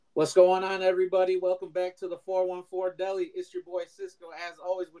What's going on, everybody? Welcome back to the 414 Deli. It's your boy Cisco, as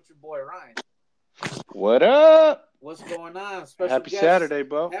always, with your boy Ryan. What up? What's going on? Special Happy guest. Saturday,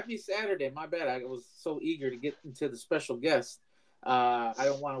 bro. Happy Saturday. My bad. I was so eager to get into the special guest. I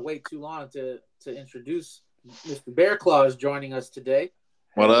don't want to wait too long to introduce Mr. Bearclaw is joining us today.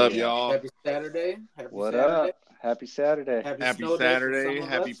 What up, y'all? Happy Saturday. What up? Happy Saturday. Happy Saturday.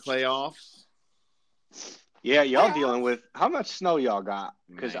 Happy playoffs. Yeah, y'all dealing with how much snow y'all got?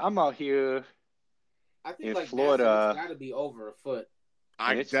 Because I'm out here I think in like Florida. It's got to be over a foot.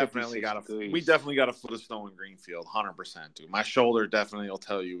 We definitely got a foot of snow in Greenfield, 100%, dude. My shoulder definitely will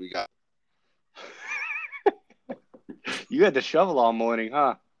tell you we got. You had the shovel all morning,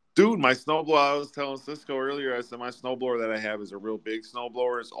 huh? Dude, my snowblower, I was telling Cisco earlier, I said my snowblower that I have is a real big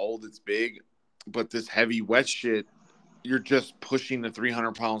snowblower. It's old, it's big, but this heavy wet shit, you're just pushing the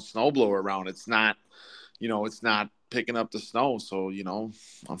 300-pound snowblower around. It's not, it's not picking up the snow. So,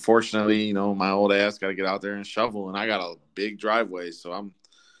 unfortunately, my old ass got to get out there and shovel, and I got a big driveway, so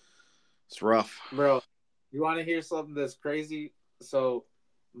it's rough. Bro, you want to hear something that's crazy? So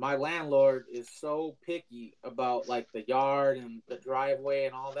my landlord is so picky about like the yard and the driveway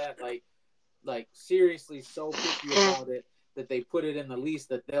and all that, like seriously so picky about it that they put it in the lease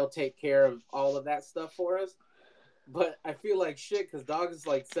that they'll take care of all of that stuff for us. But I feel like shit because dog is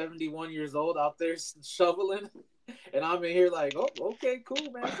like 71 years old out there shoveling, and I'm in here like, oh, okay,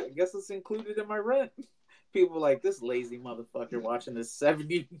 cool, man. I guess it's included in my rent. People are like, this lazy motherfucker watching this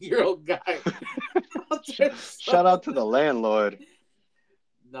 70-year-old guy out there. Shout out to the landlord.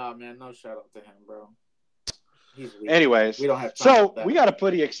 Nah, man, no shout out to him, bro. He's weak. Anyways, we don't have time so for that. We got a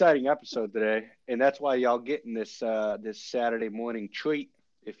pretty exciting episode today, and that's why y'all getting this Saturday morning treat,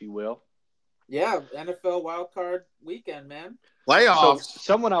 if you will. Yeah, NFL wildcard weekend, man. Playoffs.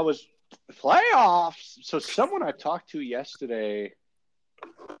 So someone I talked to yesterday,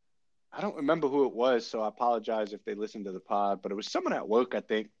 I don't remember who it was, so I apologize if they listened to the pod, but it was someone at work, I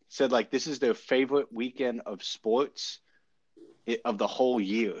think, said like this is their favorite weekend of sports of the whole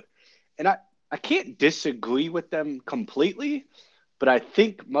year. And I can't disagree with them completely, but I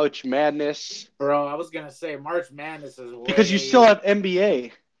think March Madness. Bro, I was going to say March Madness is way... Because you still have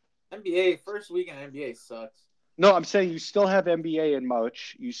NBA. First weekend NBA sucks. No, I'm saying you still have NBA in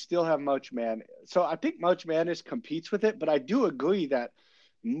March. You still have March Madness. So I think March Madness competes with it, but I do agree that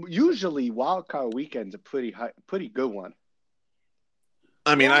usually wildcard weekend's a pretty good one.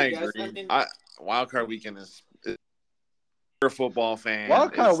 I mean, I agree. Wildcard weekend is you're a football fan.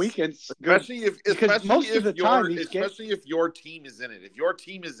 Wildcard weekend's good. Especially if your team is in it. If your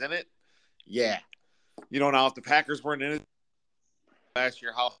team is in it, yeah. Now if the Packers weren't in it last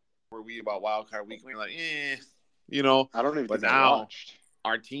year, how were we about wildcard weekend? We were like, I don't even but think now I watched.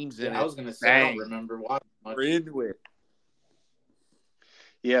 Our team's in it. I was going to say, I don't remember watching much. We're into it.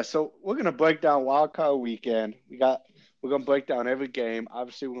 Yeah, so we're going to break down wildcard weekend. We're going to break down every game.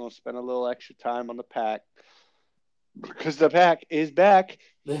 Obviously, we're going to spend a little extra time on the Pack because the Pack is back.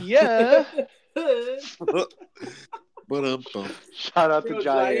 Yeah. Shout out to Jair.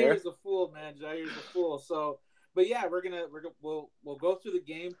 Jair is a fool, man. Jair's a fool. So, but yeah, we'll go through the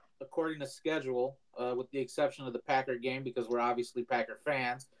game according to schedule, with the exception of the Packer game because we're obviously Packer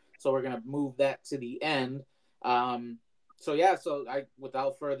fans. So we're gonna move that to the end. So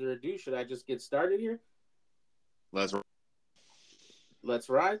without further ado, should I just get started here? Let's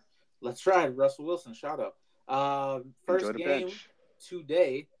ride. Russell Wilson, shout out. First game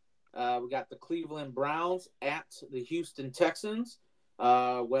today, we got the Cleveland Browns at the Houston Texans.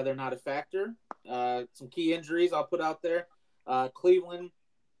 Weather not a factor. Some key injuries I'll put out there. Cleveland,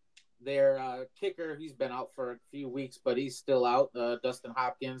 their kicker, he's been out for a few weeks, but he's still out. Dustin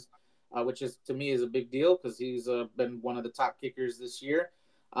Hopkins, which is to me is a big deal because he's been one of the top kickers this year.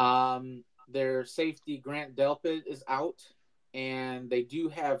 Their safety Grant Delpit is out, and they do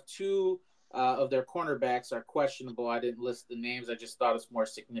have two of their cornerbacks are questionable. I didn't list the names. I just thought it's more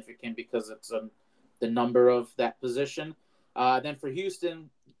significant because it's the number of that position. Then for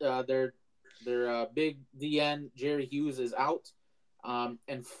Houston, their big DN Jerry Hughes is out,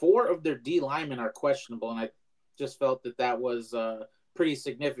 and four of their D linemen are questionable. And I just felt that was pretty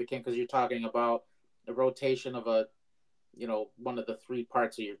significant because you're talking about the rotation of one of the three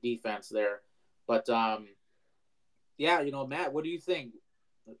parts of your defense there. But Matt, what do you think?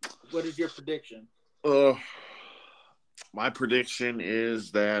 What is your prediction? My prediction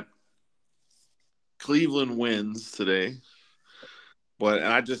is that Cleveland wins today.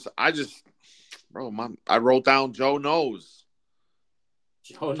 I wrote down Joe knows.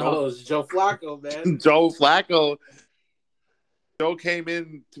 Joe Flacco, man. Joe Flacco. Joe came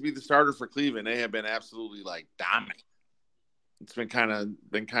in to be the starter for Cleveland. They have been absolutely dominant. It's been kind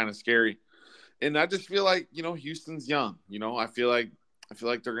of scary. And I just feel like, Houston's young. I feel like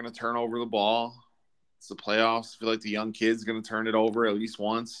they're going to turn over the ball. It's the playoffs. I feel like the young kid's going to turn it over at least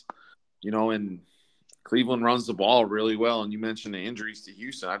once. And Cleveland runs the ball really well. And you mentioned the injuries to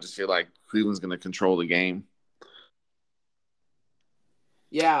Houston. I just feel like Cleveland's going to control the game.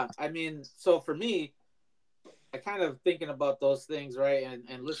 Yeah, so for me, I kind of thinking about those things, right?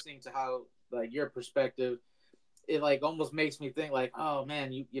 And listening to how, like, your perspective, it like almost makes me think like, oh man,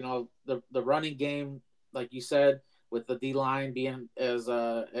 the running game, like you said, with the D line being as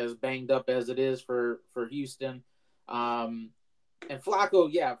banged up as it is for Houston, and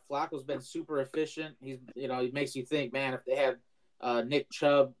Flacco's been super efficient. He's he makes you think, man, if they had Nick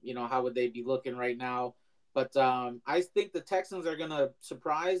Chubb, how would they be looking right now? But I think the Texans are gonna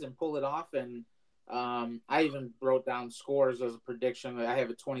surprise and pull it off, and I even wrote down scores as a prediction. I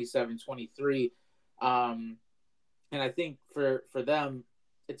have it 27-23. And I think for them,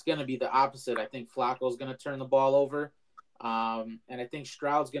 it's going to be the opposite. I think Flacco's going to turn the ball over. And I think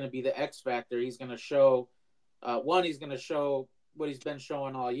Stroud's going to be the X factor. He's going to show he's going to show what he's been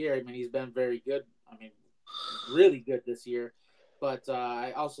showing all year. He's been very good. Really good this year. But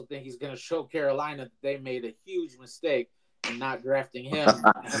I also think he's going to show Carolina that they made a huge mistake in not drafting him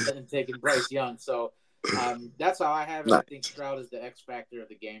and taking Bryce Young. So that's how I have it. I think Stroud is the X factor of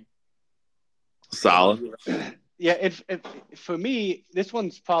the game. Solid. Yeah, for me, this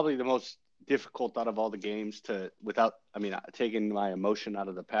one's probably the most difficult out of all the games without taking my emotion out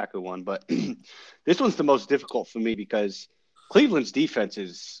of the Packer one, but this one's the most difficult for me because Cleveland's defense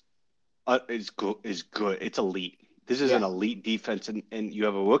is good. It's elite. This is an elite defense, and you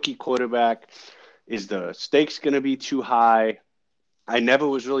have a rookie quarterback. Is the stakes going to be too high? I never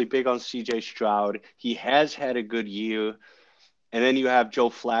was really big on C.J. Stroud. He has had a good year, and then you have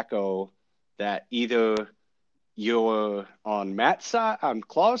Joe Flacco that either you're on Matt's side, on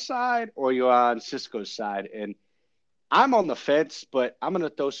Claw's side, or you're on Cisco's side. And I'm on the fence, but I'm going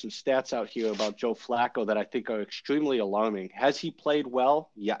to throw some stats out here about Joe Flacco that I think are extremely alarming. Has he played well?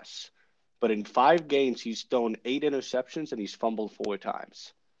 Yes. But in 5 games, he's thrown 8 interceptions and he's fumbled 4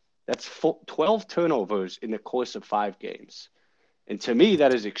 times. That's 12 turnovers in the course of 5 games. And to me,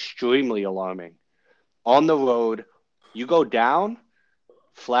 that is extremely alarming. On the road, you go down,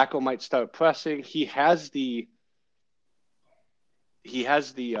 Flacco might start pressing. He's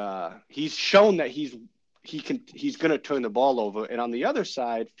shown that he's going to turn the ball over. And on the other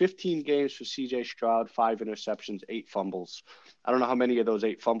side, 15 games for CJ Stroud, 5 interceptions, 8 fumbles. I don't know how many of those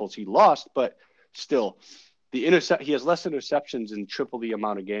 8 fumbles he lost, but still, he has less interceptions in triple the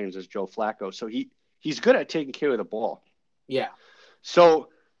amount of games as Joe Flacco. So he's good at taking care of the ball. Yeah. So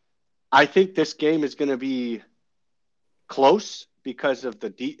I think this game is going to be close because of I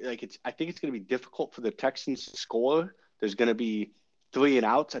think it's going to be difficult for the Texans to score. There's going to be 3 and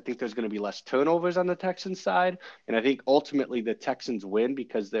outs. I think there's going to be less turnovers on the Texans side. And I think ultimately the Texans win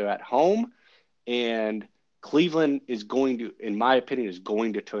because they're at home, and Cleveland is going to, in my opinion, is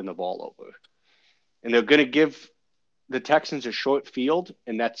going to turn the ball over. And they're going to give the Texans a short field,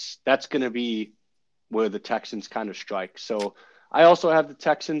 and that's going to be where the Texans kind of strike. So I also have the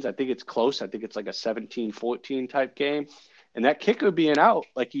Texans. I think it's close. I think it's like a 17-14 type game. And that kicker being out,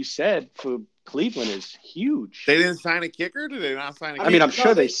 like you said, for Cleveland is huge. They didn't sign a kicker? Did they not sign a kicker? I'm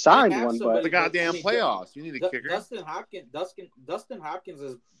sure they signed one, but the goddamn playoffs. You need a kicker. Dustin Hopkins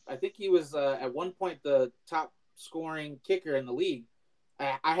is, I think he was at one point the top scoring kicker in the league.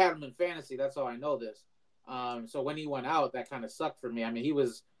 I had him in fantasy. That's how I know this. So when he went out, that kind of sucked for me. He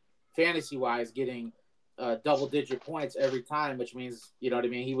was fantasy-wise getting double-digit points every time, which means,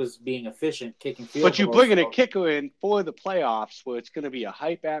 he was being efficient, kicking field goals. But you bringing a kicker in for the playoffs where it's going to be a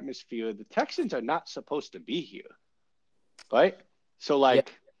hype atmosphere. The Texans are not supposed to be here, right? So,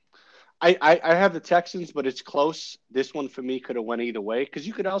 I have the Texans, but it's close. This one for me could have went either way because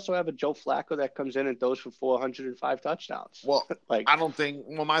you could also have a Joe Flacco that comes in and throws for 405 touchdowns. Well, I don't think.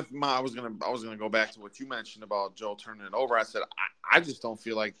 Well, I was gonna go back to what you mentioned about Joe turning it over. I said I just don't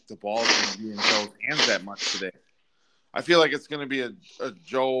feel like the ball's going to be in Joe's hands that much today. I feel like it's going to be a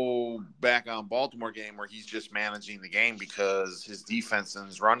Joe back on Baltimore game where he's just managing the game because his defense and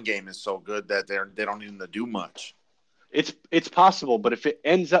his run game is so good that they don't need him to do much. It's possible, but if it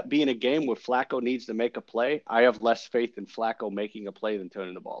ends up being a game where Flacco needs to make a play, I have less faith in Flacco making a play than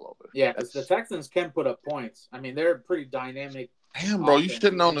turning the ball over. Yeah, because the Texans can put up points. They're a pretty dynamic. Damn, bro, you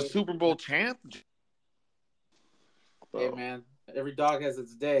shouldn't own the Super Bowl champ. Hey, man, every dog has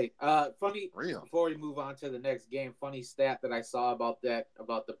its day. Funny. Before we move on to the next game, funny stat that I saw about the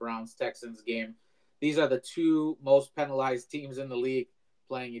Browns-Texans game. These are the 2 most penalized teams in the league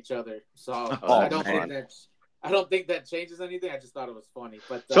playing each other. So I don't think that's. I don't think that changes anything. I just thought it was funny.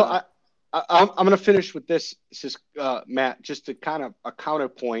 But So I'm going to finish with this. This is Matt, just to kind of a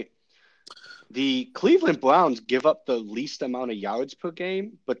counterpoint. The Cleveland Browns give up the least amount of yards per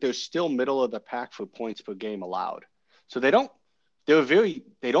game, but they're still middle of the pack for points per game allowed. So they don't really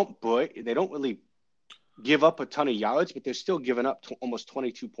give up a ton of yards, but they're still giving up almost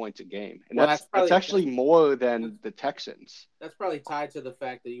 22 points a game. And that's actually more than the Texans. That's probably tied to the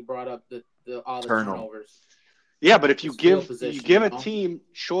fact that you brought up all the Turnover. turnovers. Yeah, but if you give a team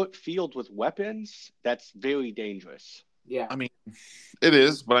short field with weapons, that's very dangerous. Yeah, I mean, it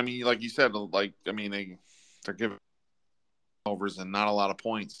is, but I mean, like you said, they're giving overs and not a lot of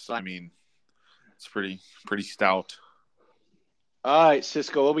points. I mean, it's pretty stout. All right,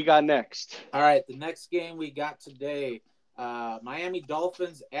 Cisco, what we got next? All right, the next game we got today, Miami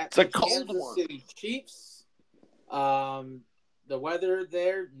Dolphins at the Kansas City Chiefs. The weather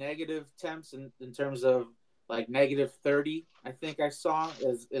there, negative temps in terms of like negative 30, I think I saw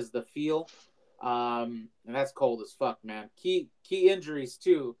is the feel. And that's cold as fuck, man. Key injuries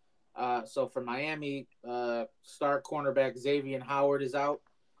too. So for Miami, star cornerback Xavier Howard is out.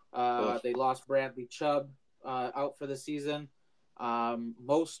 They lost Bradley Chubb out for the season.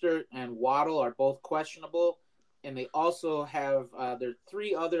 Mostert and Waddle are both questionable, and they also have their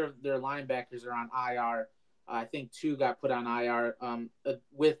three other of their linebackers are on IR. I think two got put on IR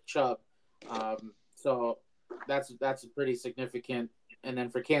with Chubb. So that's pretty significant. And then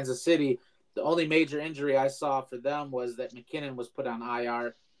for Kansas City, the only major injury I saw for them was that McKinnon was put on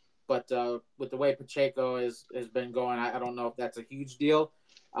IR. But with the way Pacheco has been going, I don't know if that's a huge deal.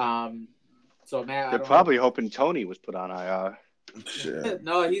 So Matt, they're probably hoping Tony was put on IR.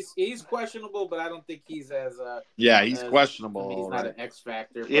 No, he's questionable, but I don't think he's as he's questionable. He's not an X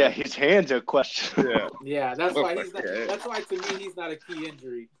factor. Yeah, his hands are questionable. Yeah, that's why he's not. That's why to me he's not a key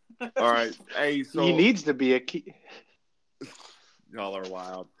injury. All right, hey, so he needs to be a key. Y'all are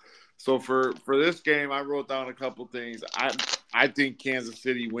wild. So for this game, I wrote down a couple things. I think Kansas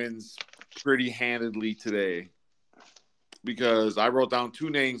City wins pretty handedly today because I wrote down two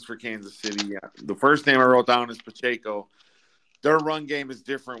names for Kansas City. The first name I wrote down is Pacheco. Their run game is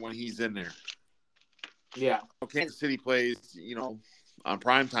different when he's in there. Yeah. Kansas City plays, on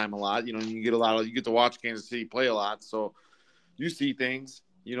primetime a lot. You get to watch Kansas City play a lot, so you see things.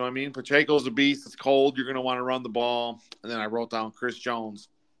 You know what I mean? Pacheco's a beast. It's cold. You're going to want to run the ball. And then I wrote down Chris Jones.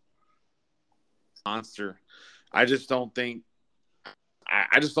 Monster. I just don't think –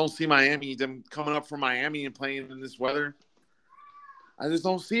 I just don't see them coming up from Miami and playing in this weather. I just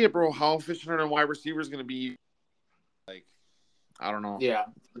don't see it, bro. How efficient are their wide receivers going to be? Like, I don't know. Yeah.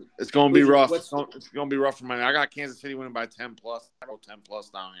 It's going to be rough. It's going to be rough for Miami. I got Kansas City winning by 10+. I wrote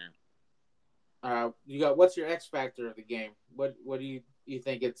 10+ down here. You got – what's your X factor of the game? What do you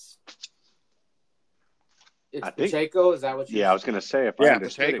think it's Pacheco? Is that what you I was going to say, if I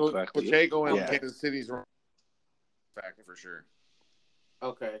understood it correctly. Pacheco and Kansas City's factor for sure.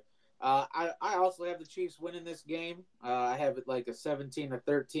 Okay. I also have the Chiefs winning this game. I have it like a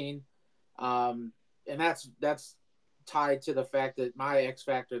 17-13. And that's tied to the fact that my X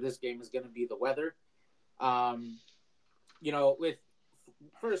factor this game is going to be the weather. With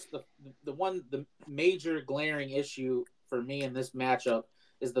first the major glaring issue for me in this matchup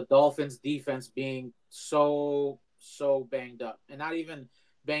is the Dolphins defense being so banged up, and not even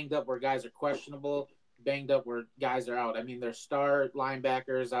banged up where guys are questionable, banged up where guys are out. I mean, their star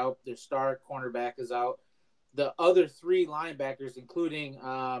linebacker is out, their star cornerback is out. The other three linebackers, including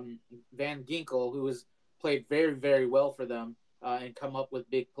Van Ginkel, who has played very, very well for them and come up with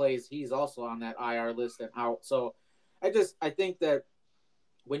big plays, he's also on that IR list and out. So I think that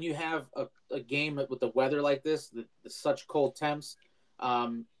when you have a game with the weather like this, the such cold temps,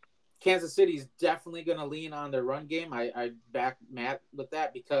 Kansas City is definitely going to lean on their run game. I back Matt with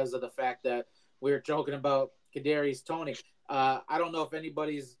that because of the fact that we were joking about Kadarius Toney. I don't know if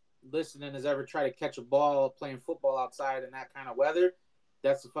anybody's listening has ever tried to catch a ball playing football outside in that kind of weather.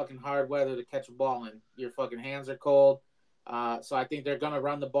 That's the fucking hard weather to catch a ball in. Your fucking hands are cold. So I think they're going to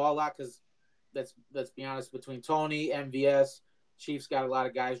run the ball a lot because let's be honest, between Toney, MVS, Chiefs got a lot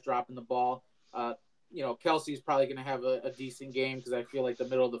of guys dropping the ball. Kelsey's probably going to have a decent game because I feel like the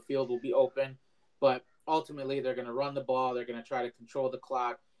middle of the field will be open. But ultimately, they're going to run the ball. They're going to try to control the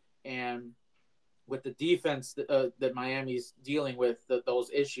clock. And with the defense that Miami's dealing with, those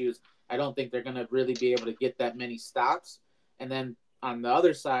issues, I don't think they're going to really be able to get that many stops. And then on the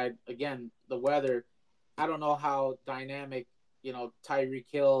other side, again, the weather, I don't know how dynamic, Tyreek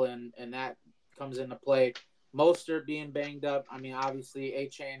Hill and that comes into play. Mostert being banged up. I mean, obviously,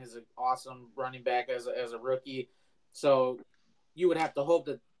 A-Chain is an awesome running back as a rookie. So you would have to hope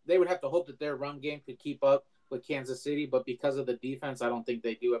that their run game could keep up with Kansas City, but because of the defense, I don't think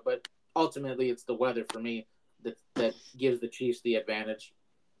they do it. But ultimately, it's the weather for me that gives the Chiefs the advantage.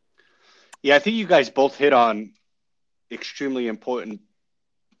 Yeah, I think you guys both hit on extremely important,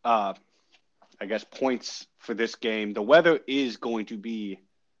 I guess, points for this game. The weather is going to be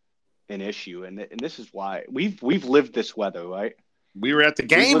an issue, and this is why we've lived this weather, right? We were at the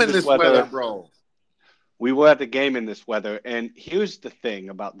game in this weather, bro. We were at the game in this weather, and here's the thing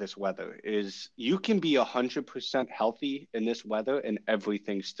about this weather is you can be 100% healthy in this weather, and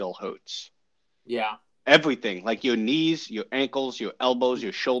everything still hurts. Yeah. Everything, like your knees, your ankles, your elbows,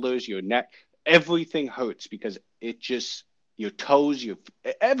 your shoulders, your neck, everything hurts because your toes,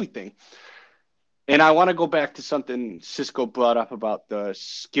 everything. And I want to go back to something Cisco brought up about the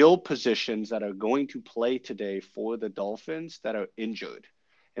skill positions that are going to play today for the Dolphins that are injured.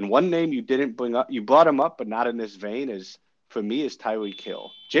 And one name you didn't bring up, you brought him up, but not in this vein, for me, is Tyreek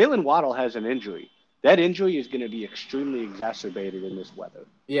Hill. Jalen Waddle has an injury. That injury is going to be extremely exacerbated in this weather.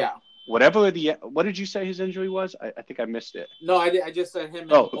 Yeah. What did you say his injury was? I think I missed it. No, I just said him.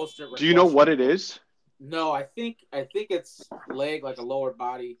 Oh, do you know what it is? No, I think it's leg, like a lower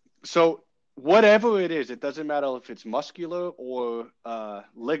body. So whatever it is, it doesn't matter if it's muscular or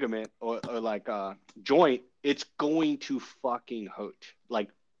ligament or like joint. It's going to fucking hurt, like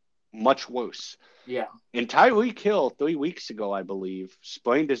much worse. Yeah. And Tyreek Hill 3 weeks ago, I believe,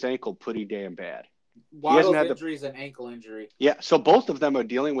 sprained his ankle pretty damn bad. Waddle's injury is an ankle injury. Yeah, so both of them are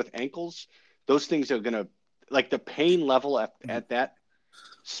dealing with ankles. Those things are going to, like the pain level at that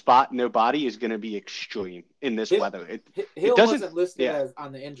spot in their body is going to be extreme in this weather. Hill wasn't listed as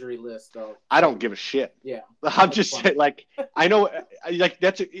on the injury list, though. I don't give a shit. Yeah. I'm just saying, like, I know,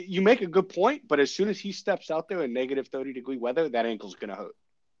 like, you make a good point, but as soon as he steps out there in negative 30-degree weather, that ankle's going to hurt.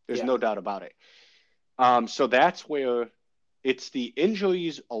 There's no doubt about it. So that's where it's the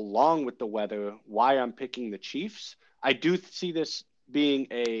injuries along with the weather, why I'm picking the Chiefs. I do see this being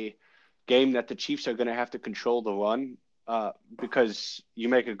a game that the Chiefs are going to have to control the run because you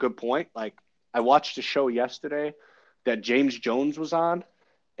make a good point. Like, I watched a show yesterday that James Jones was on.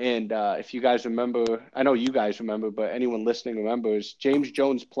 And if you guys remember, I know you guys remember, but anyone listening remembers, James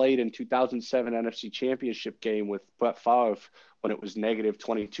Jones played in 2007 NFC Championship game with Brett Favre when it was negative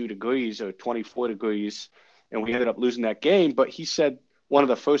 22 degrees or 24 degrees. And we ended up losing that game. But he said one of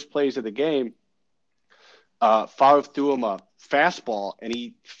the first plays of the game, Favre threw him a fastball, and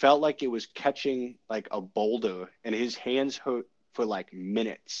he felt like it was catching like a boulder, and his hands hurt for like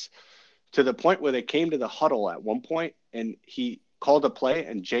minutes to the point where they came to the huddle at one point, and he called a play,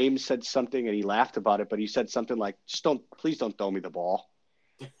 and James said something, and he laughed about it, but he said something like, please don't throw me the ball.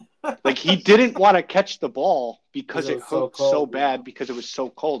 Like, he didn't want to catch the ball because it hurt so bad because it was so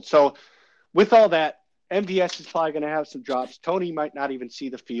cold. So with all that, MVS is probably going to have some drops. Tony might not even see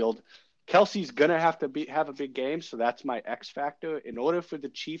the field. Kelsey's going to have a big game, so that's my X factor. In order for the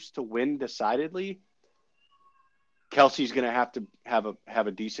Chiefs to win decidedly, Kelsey's going to have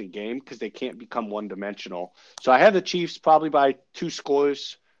a decent game because they can't become one-dimensional. So I have the Chiefs probably by 2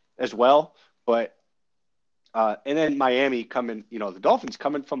 scores as well. But and then Miami coming, the Dolphins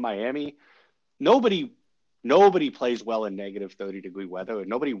coming from Miami. Nobody plays well in negative 30-degree weather, and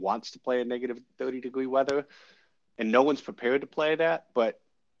nobody wants to play in negative 30-degree weather, and no one's prepared to play that. But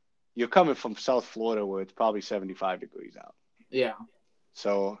you're coming from South Florida where it's probably 75 degrees out. Yeah.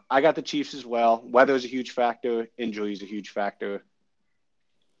 So I got the Chiefs as well. Weather is a huge factor. Injury is a huge factor.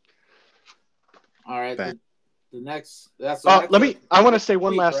 All right. The next. I want to say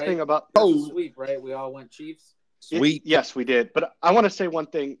one last thing about. Sweep, right? We all went Chiefs. Sweep. Yes, we did. But I want to say one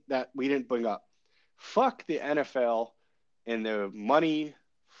thing that we didn't bring up. Fuck the NFL and their money,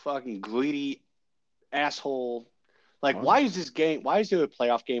 fucking greedy asshole. Like, why is there a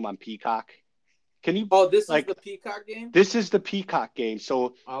playoff game on Peacock? Can you? Oh, this is the Peacock game? This is the Peacock game.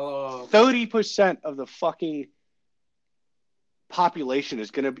 So 30% of the fucking population is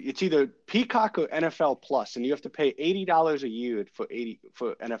going to be, it's either Peacock or NFL Plus, and you have to pay $80 a year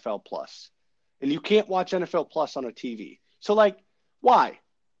for NFL Plus. And you can't watch NFL Plus on a TV. So, like, why?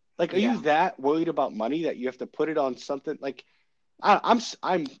 Like, are you that worried about money that you have to put it on something? Like, I'm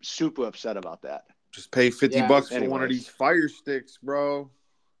super upset about that. Just pay $50 for one of these Fire Sticks, bro.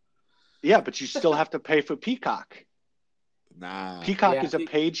 Yeah, but you still have to pay for Peacock. Nah. Peacock is a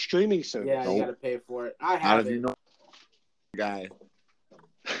paid streaming service. Yeah, you got to pay for it. I have it. Guy.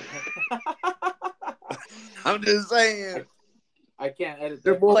 I'm just saying. I can't edit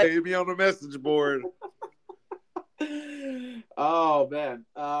that. Boy, hit me on the message board. Oh man.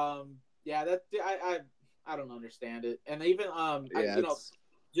 Yeah, that I don't understand it. And even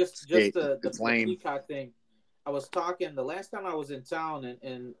just the Peacock thing. I was talking the last time I was in town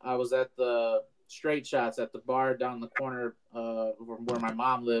and I was at the straight shots at the bar down the corner where my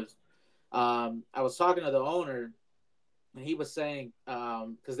mom lives. I was talking to the owner, and he was saying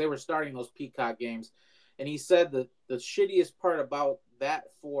because they were starting those Peacock games, and he said that the shittiest part about that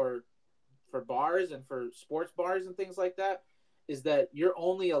for bars and for sports bars and things like that is that you're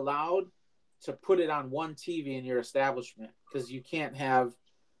only allowed to put it on one TV in your establishment because you can't have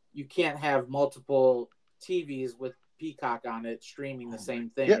multiple TVs with Peacock on it streaming the same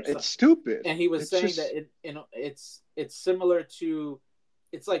thing. Yeah, it's stupid. And he was saying that it's similar to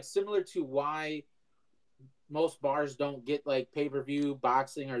why most bars don't get like pay-per-view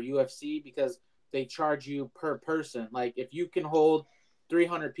boxing or UFC because they charge you per person. Like if you can hold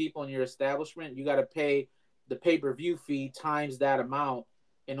 300 people in your establishment, you got to pay the pay-per-view fee times that amount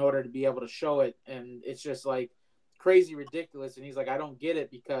in order to be able to show it. And it's just like crazy ridiculous. And he's like, I don't get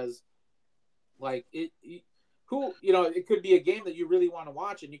it because like it could be a game that you really want to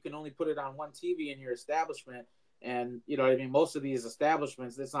watch and you can only put it on one TV in your establishment. And you know what I mean? Most of these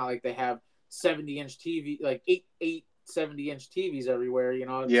establishments, it's not like they have 70-inch TV, like eight 70-inch TVs everywhere, you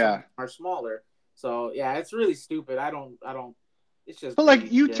know, yeah, are smaller. So yeah, it's really stupid. I don't, it's just, but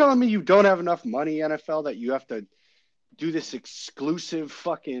like you telling me you don't have enough money, NFL, that you have to do this exclusive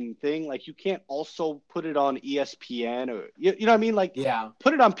fucking thing. Like you can't also put it on ESPN or, you know what I mean? Like, yeah,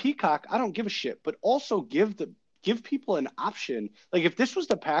 put it on Peacock. I don't give a shit, but also give people an option. Like if this was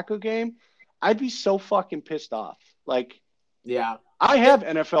the Packer game, I'd be so fucking pissed off. Like, yeah, I have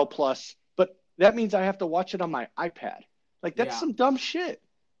NFL Plus, but that means I have to watch it on my iPad. Like that's some dumb shit.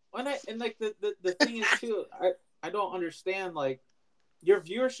 And like the thing is too, I don't understand, like your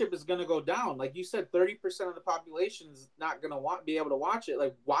viewership is going to go down. Like you said, 30% of the population is not going to be able to watch it.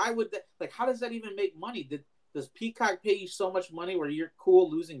 Like why would that, like how does that even make money? Does Peacock pay you so much money where you're cool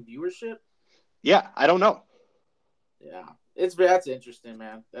losing viewership? Yeah, I don't know. Yeah, that's interesting,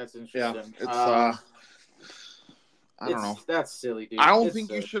 man. That's interesting. Yeah, I don't know. That's silly, dude. I don't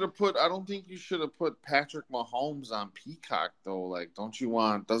think you should have put Patrick Mahomes on Peacock though. Like,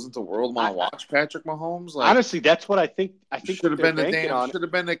 doesn't the world want to watch Patrick Mahomes? Like, honestly, that's what I think. I think should have been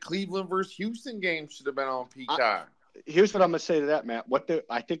the Cleveland versus Houston game. Should have been on Peacock. Here's what I'm gonna say to that, Matt.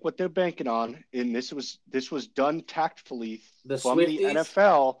 I think what they're banking on, and this was done tactfully from the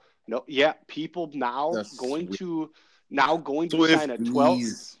NFL. No, yeah, people now going to sign a 12,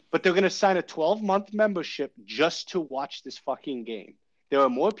 but they're going to sign a 12-month membership just to watch this fucking game. There are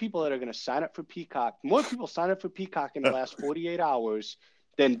more people that are going to sign up for Peacock. More people signed up for Peacock in the last 48 hours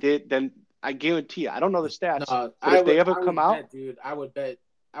than I guarantee you. I don't know the stats, but if they ever come out, dude, I would bet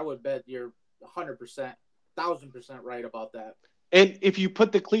you're 100%, 1,000% right about that. And if you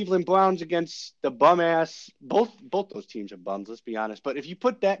put the Cleveland Browns against the bum ass, both those teams are bums, let's be honest. But if you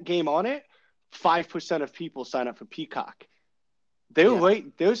put that game on it, 5% of people sign up for Peacock. Their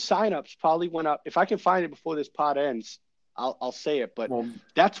signups probably went up. If I can find it before this pod ends, I'll say it. But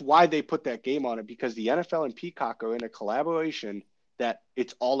that's why they put that game on it, because the NFL and Peacock are in a collaboration that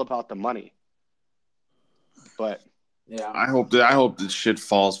it's all about the money. But yeah, I hope this shit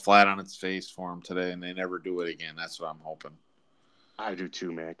falls flat on its face for them today, and they never do it again. That's what I'm hoping. I do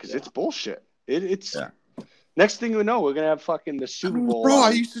too, man, because it's bullshit. It's next thing we know, we're gonna have fucking the Super Bowl. Bro,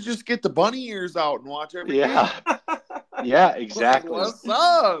 I used to just get the bunny ears out and watch every game. Yeah, exactly. What's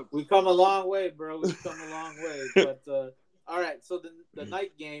up? We come a long way, bro. We've come a long way. But all right, so the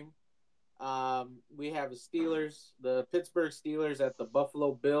night game, we have the Pittsburgh Steelers at the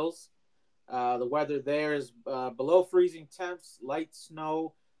Buffalo Bills. The weather there is below freezing temps, light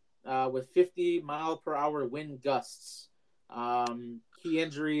snow, with 50-mile-per-hour wind gusts. Key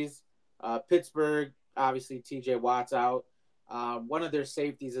injuries, Pittsburgh, obviously TJ Watt's out. One of their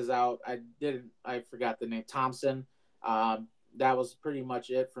safeties is out. I forgot the name, Thompson. That was pretty much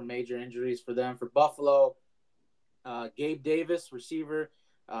it for major injuries for them. For Buffalo, Gabe Davis, receiver,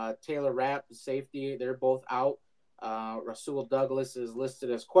 Taylor Rapp, the safety, they're both out. Rasul Douglas is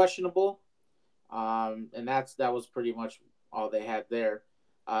listed as questionable. And that was pretty much all they had there.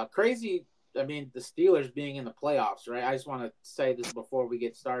 Crazy. I mean, the Steelers being in the playoffs, right? I just want to say this before we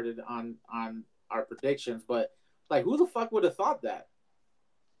get started on our predictions, but like, who the fuck would have thought that?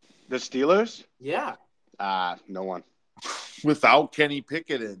 The Steelers? Yeah. No one. Without Kenny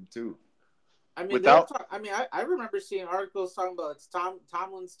Pickett in too. I mean, I remember seeing articles talking about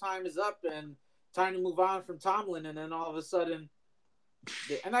Tomlin's time is up and time to move on from Tomlin, and then all of a sudden,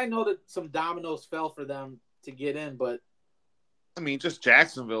 and I know that some dominoes fell for them to get in, but I mean, just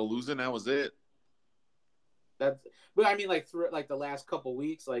Jacksonville losing, that was it. But I mean, like through like the last couple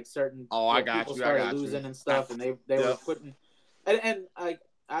weeks, like certain people started losing and stuff, and they were putting, and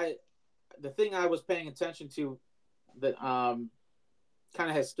the thing I was paying attention to that kind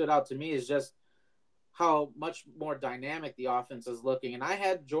of has stood out to me is just how much more dynamic the offense is looking. And I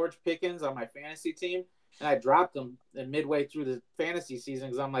had George Pickens on my fantasy team, and I dropped him midway through the fantasy season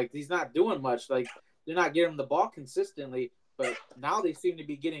because I'm like, he's not doing much. Like, they're not getting him the ball consistently. But now they seem to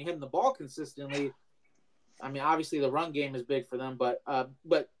be getting him the ball consistently. I mean, obviously the run game is big for them, but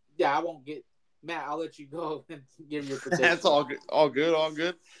yeah, I won't get Matt. I'll let you go and give your prediction. That's all good. All good. All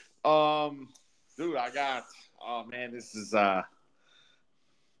good. Dude, I got. Oh man, this is. I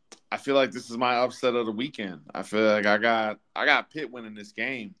feel like this is my upset of the weekend. I feel like I got Pitt winning this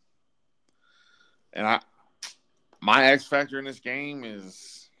game, and my X factor in this game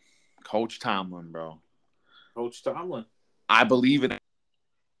is Coach Tomlin, bro. Coach Tomlin. I believe in it.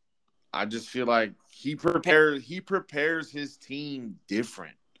 I just feel like he prepares his team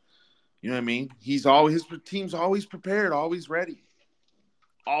different. You know what I mean? His team's always prepared, always ready.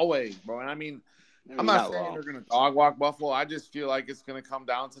 Always, bro. And I mean, I'm not saying they're gonna dog walk Buffalo. I just feel like it's gonna come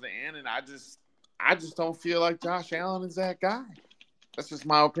down to the end, and I just don't feel like Josh Allen is that guy. That's just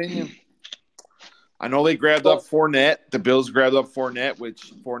my opinion. I know they grabbed up Fournette. The Bills grabbed up Fournette,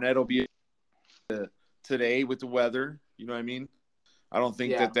 which Fournette will be today with the weather. You know what I mean? I don't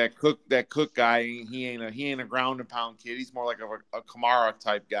think that Cook guy, he ain't a ground and pound kid. He's more like a Kamara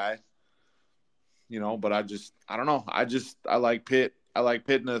type guy. You know, but I don't know. I like Pitt. I like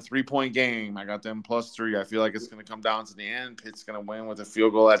Pitt in a 3-point game. I got them +3. I feel like it's going to come down to the end. Pitt's going to win with a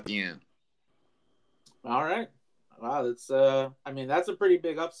field goal at the end. All right. Wow, that's that's a pretty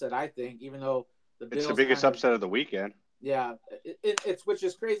big upset, I think, even though the Bills. It's the biggest upset of the weekend. Yeah, it's which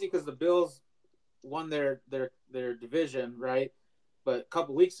is crazy because the Bills won their division, right? But a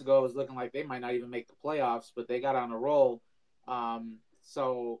couple weeks ago, it was looking like they might not even make the playoffs, but they got on a roll.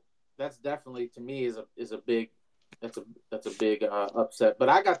 So that's definitely, to me, is a big upset. But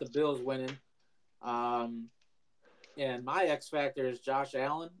I got the Bills winning. And my X factor is Josh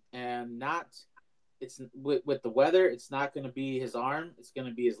Allen, and it's with the weather, it's not going to be his arm, it's going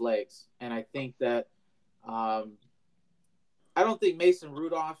to be his legs. And I think that I don't think Mason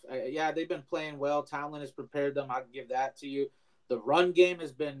Rudolph. They've been playing well. Tomlin has prepared them. I'll give that to you. The run game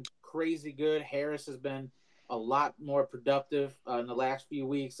has been crazy good. Harris has been a lot more productive in the last few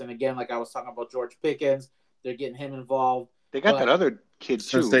weeks. And again, like I was talking about George Pickens, they're getting him involved. They got that other kid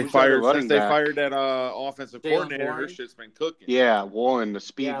too. Since they fired that offensive coordinator, Warren. Their shit's been cooking. Yeah, Warren, the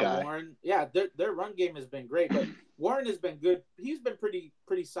speed guy. Warren. Yeah, their run game has been great, but Warren has been good. He's been pretty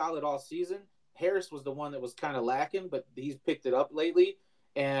solid all season. Harris was the one that was kind of lacking, but he's picked it up lately.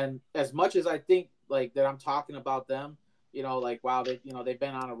 And as much as I think like that, I'm talking about them. You know, like, wow, they've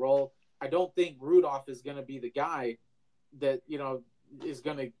been on a roll. I don't think Rudolph is going to be the guy that, is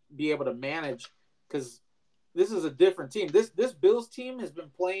going to be able to manage, because this is a different team. This Bills team has been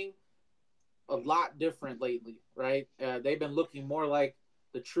playing a lot different lately, right? They've been looking more like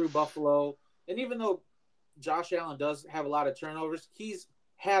the true Buffalo. And even though Josh Allen does have a lot of turnovers, he's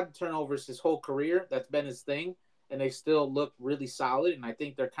had turnovers his whole career. That's been his thing. And they still look really solid. And I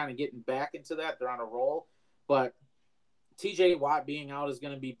think they're kind of getting back into that. They're on a roll. But TJ Watt being out is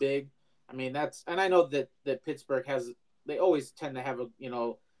going to be big. I mean, and I know that Pittsburgh they always tend to have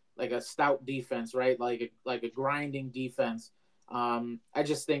like a stout defense, right? Like a grinding defense. I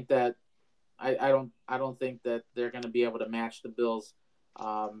just think that I don't think that they're going to be able to match the Bills.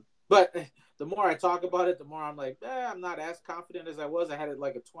 But the more I talk about it, the more I'm like, I'm not as confident as I was. I had it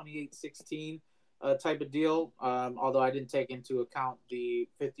like a 28-16 type of deal. Although I didn't take into account the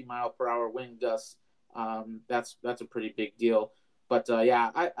 50-mile-per-hour wind gusts. That's a pretty big deal. But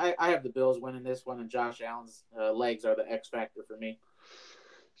I have the Bills winning this one, and Josh Allen's legs are the X factor for me.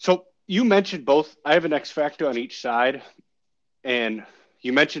 So you mentioned both. I have an X factor on each side, and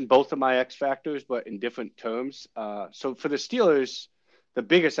you mentioned both of my X factors, but in different terms. So for the Steelers, the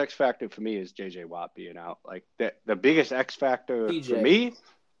biggest X factor for me is J.J. Watt being out. Like the biggest X factor for me,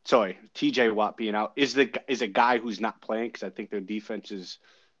 T.J. Watt being out is a guy who's not playing, because I think their defense is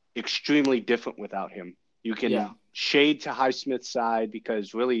extremely different without him. You can shade to Highsmith's side,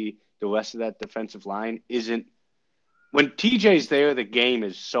 because really the rest of that defensive line isn't. When TJ's there, the game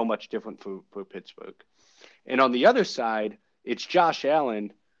is so much different for Pittsburgh. And on the other side, it's Josh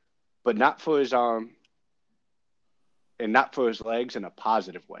Allen, but not for his arm and not for his legs in a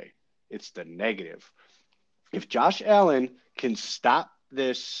positive way. It's the negative. If Josh Allen can stop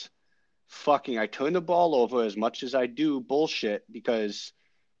this I turn the ball over as much as I do bullshit, because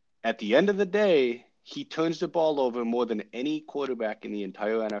at the end of the day, he turns the ball over more than any quarterback in the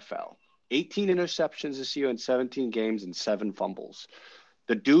entire NFL. 18 interceptions this year in 17 games and 7 fumbles.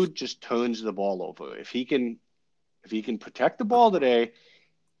 The dude just turns the ball over. If he can protect the ball today,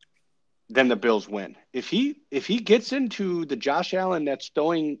 then the Bills win. If he gets into the Josh Allen that's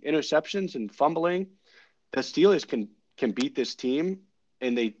throwing interceptions and fumbling, the Steelers can beat this team,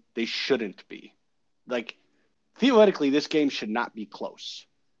 and they shouldn't be. Like, theoretically, this game should not be close.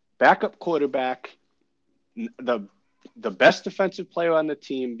 Backup quarterback, the best defensive player on the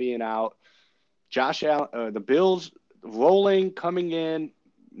team being out, Josh Allen, the Bills rolling, coming in,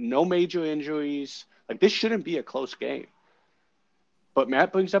 no major injuries. Like, this shouldn't be a close game. But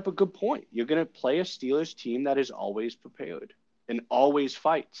Matt brings up a good point. You're going to play a Steelers team that is always prepared and always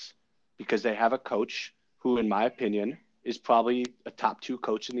fights because they have a coach who, in my opinion, is probably a top 2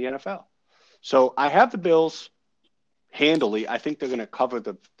 coach in the NFL. So I have the Bills handily. I think they're going to cover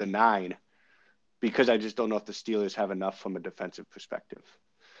the 9 because I just don't know if the Steelers have enough from a defensive perspective.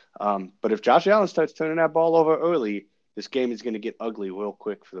 But if Josh Allen starts turning that ball over early, this game is going to get ugly real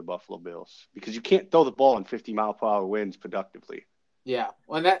quick for the Buffalo Bills because you can't throw the ball in 50-mile-per-hour winds productively. Yeah,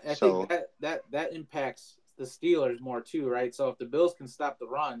 well, I think that impacts the Steelers more too, right? So if the Bills can stop the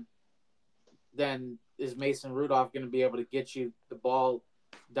run, then is Mason Rudolph going to be able to get you the ball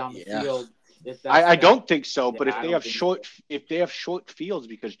down the field? I don't think so, but if they have short fields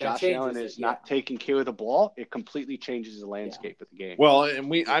because Josh Allen is not taking care of the ball, it completely changes the landscape of the game. Well,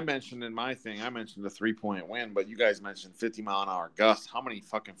 and I mentioned in my thing, I mentioned the 3-point win, but you guys mentioned 50-mile-an-hour gusts. How many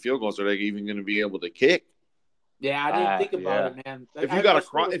fucking field goals are they even going to be able to kick? Yeah, I didn't think about it, man. If you got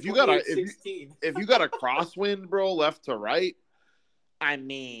a crosswind, bro, left to right, I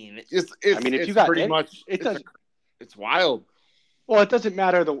mean, it's wild. Well, it doesn't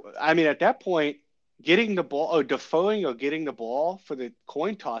matter. At that point, getting the ball or deferring or getting the ball for the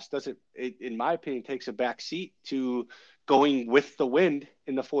coin toss in my opinion, takes a back seat to going with the wind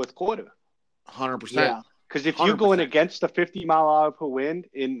in the fourth quarter. 100%. Yeah. Because if you're going against the 50-mile-per-hour wind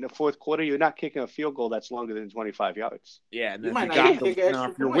in the fourth quarter, you're not kicking a field goal that's longer than 25 yards. Yeah, and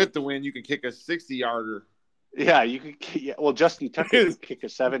if you're with the wind, you can kick a 60-yarder. Yeah, you could. Yeah, well, Justin Tucker could kick a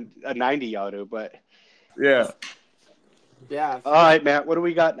 90-yarder, but yeah. All right, Matt. What do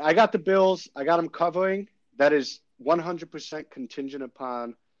we got? I got the Bills. I got them covering. That is 100% contingent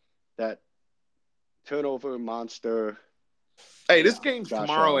upon that turnover monster. Hey, this game's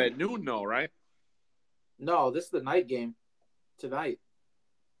tomorrow at noon, though, right? No, this is the night game tonight,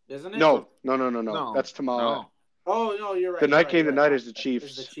 isn't it? No. That's tomorrow. No. Oh, no, you're right. The night game tonight is the Chiefs.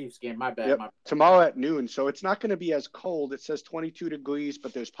 It's the Chiefs game. My bad. Yep. Tomorrow at noon. So it's not going to be as cold. It says 22 degrees,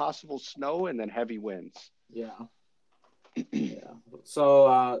 but there's possible snow and then heavy winds. Yeah. Yeah.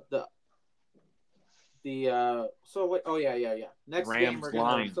 So Next Rams game we're gonna.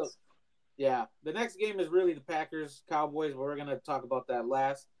 Lions. The next game is really the Packers Cowboys, but we're gonna talk about that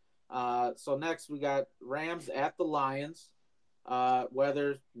last. So next we got Rams at the Lions.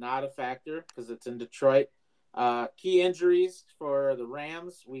 Weather's not a factor because it's in Detroit. Key injuries for the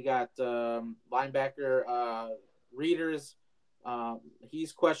Rams. We got linebacker Readers.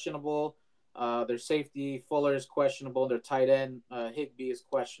 He's questionable. Their safety Fuller is questionable. Their tight end Higbee is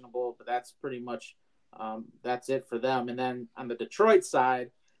questionable. But that's pretty much that's it for them. And then on the Detroit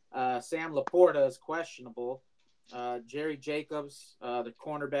side, Sam Laporta is questionable. Jerry Jacobs, the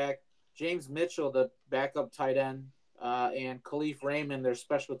cornerback, James Mitchell, the backup tight end, and Khalif Raymond, their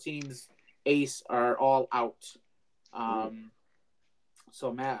special teams ace, are all out.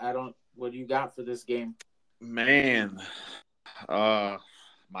 So Matt, what do you got for this game? Man,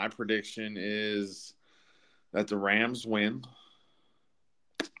 my prediction is that the Rams win.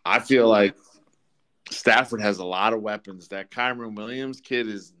 I feel like Stafford has a lot of weapons. That Kyren Williams kid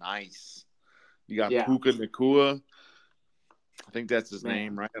is nice. You got Puka Nacua. I think that's his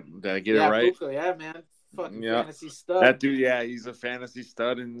name, right? Did I get it right? Puka, yeah, man. Fucking fantasy stud. That dude, he's a fantasy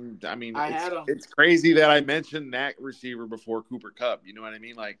stud. And, I mean, it's crazy that I mentioned that receiver before Cooper Kupp. You know what I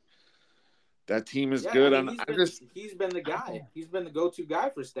mean? Like, that team is good. He's been the guy. He's been the go-to guy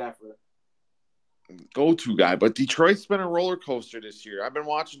for Stafford. Go-to guy. But Detroit's been a roller coaster this year. I've been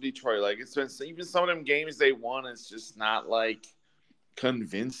watching Detroit. Like, it's been even some of them games they won, it's just not, like,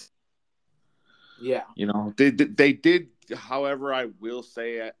 convincing. Yeah. You know, they did, however, I will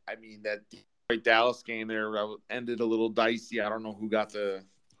say, I mean, that Dallas game there ended a little dicey. I don't know who got the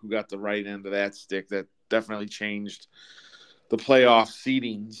right end of that stick. That definitely changed the playoff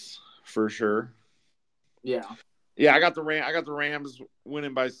seedings for sure. Yeah. Yeah, I got the Rams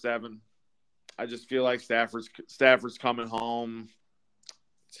winning by 7. I just feel like Stafford's coming home.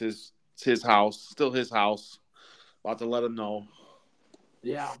 It's his house, still his house. About to let him know.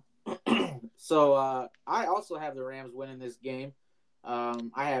 Yeah. So I also have the Rams winning this game. I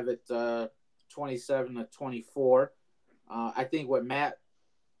have it 27-24. I think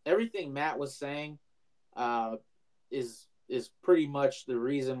everything Matt was saying is pretty much the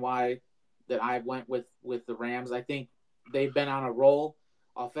reason why that I went with the Rams. I think they've been on a roll.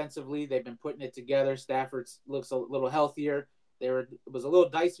 Offensively, they've been putting it together. Stafford looks a little healthier. It was a little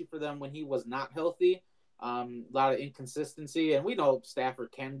dicey for them when he was not healthy. A lot of inconsistency, and we know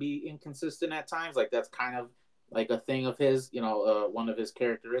Stafford can be inconsistent at times. Like that's kind of like a thing of his, one of his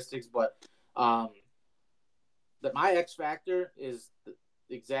characteristics. But that my X factor is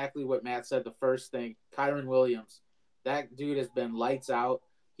exactly what Matt said. The first thing, Kyren Williams, that dude has been lights out.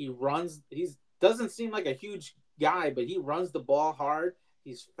 He runs. Doesn't seem like a huge guy, but he runs the ball hard.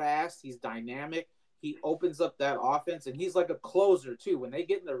 He's fast. He's dynamic. He opens up that offense, and he's like a closer too. When they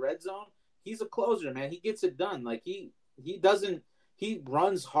get in the red zone, he's a closer, man. He gets it done. Like he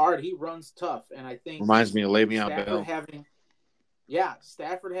runs hard. He runs tough, and I think reminds me of Le'Veon Bell.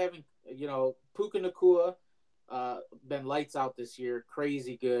 Stafford having Puka Nacua, been lights out this year.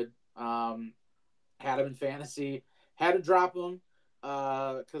 Crazy good. Had him in fantasy. Had to drop him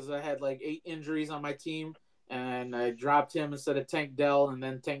because I had like 8 injuries on my team. And I dropped him instead of Tank Dell, and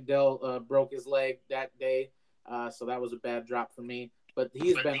then Tank Dell broke his leg that day, so that was a bad drop for me. But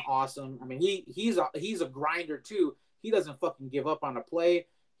he's been awesome. I mean, he's a grinder too. He doesn't fucking give up on a play.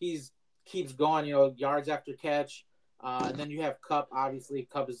 He's keeps going, yards after catch. And then you have Kupp. Obviously,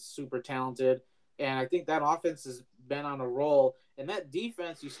 Kupp is super talented, and I think that offense has been on a roll. And that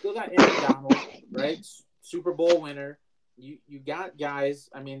defense, you still got Aaron Donald, right? Super Bowl winner. You got guys.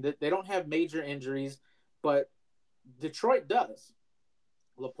 I mean, they don't have major injuries. But Detroit does.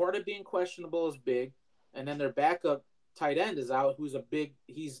 Laporta being questionable is big, and then their backup tight end is out,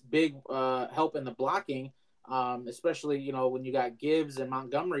 he's big help in the blocking, especially when you got Gibbs and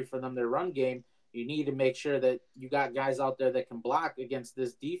Montgomery for them, their run game. You need to make sure that you got guys out there that can block against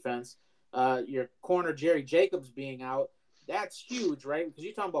this defense. Your corner Jerry Jacobs being out, that's huge, right? Because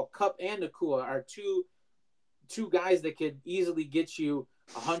you're talking about Kupp and Nacua are two guys that could easily get you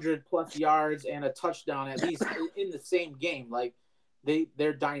 100+ yards and a touchdown at least in the same game. Like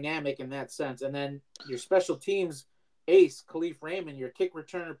they're dynamic in that sense. And then your special teams ace, Khalif Raymond, your kick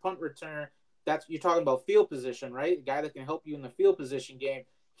returner, punt returner, you're talking about field position, right? A guy that can help you in the field position game,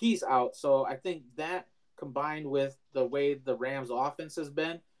 he's out. So I think that combined with the way the Rams offense has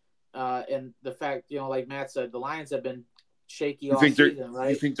been, and the fact, like Matt said, the Lions have been shaky all season,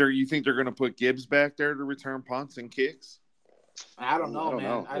 right? You think they're going to put Gibbs back there to return punts and kicks? I don't know,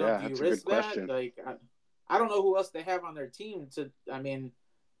 man. I don't. Do you risk that? Like, I don't know who else they have on their team. I mean,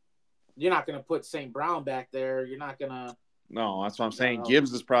 you're not going to put St. Brown back there. You're not going to. No, that's what I'm saying.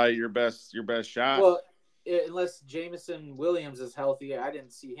 Gibbs is probably your best shot. Well, unless Jameson Williams is healthy, I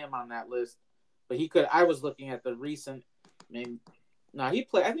didn't see him on that list, but he could. I was looking at the recent. He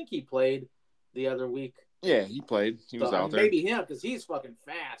played. I think he played the other week. Yeah, he played. He was out there. Maybe him because he's fucking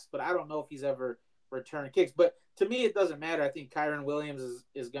fast, but I don't know if he's ever returned kicks. But to me, it doesn't matter. I think Kyren Williams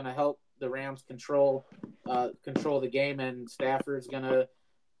is going to help the Rams control the game, and Stafford's going to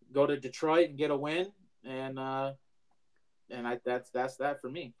go to Detroit and get a win, and that's that for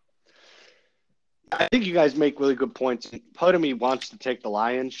me. I think you guys make really good points. Part of me wants to take the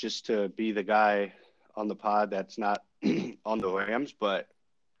Lions just to be the guy on the pod that's not on the Rams, but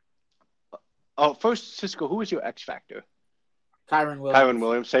first, Cisco, who is your X factor? Kyren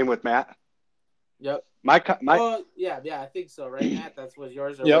Williams. Same with Matt. Yep. Yeah, I think so, right, Matt? That's what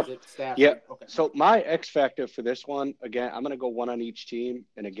yours, or was it Stafford? Yep. Okay. So my X factor for this one, again, I'm going to go one on each team,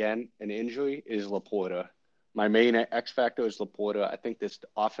 and again, an injury is Laporta. My main X factor is Laporta. I think this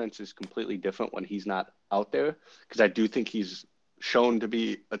offense is completely different when he's not out there, because I do think he's shown to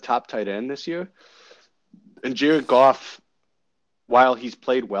be a top tight end this year. And Jared Goff, while he's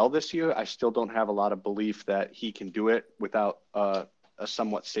played well this year, I still don't have a lot of belief that he can do it without a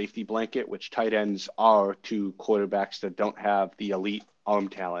somewhat safety blanket, which tight ends are to quarterbacks that don't have the elite arm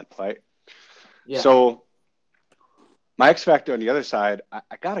talent, right? Yeah. So my X factor on the other side, I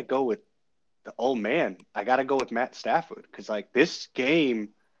got to go with the old man. I got to go with Matt Stafford, because this game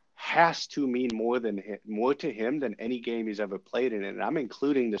has to mean more to him than any game he's ever played in, and I'm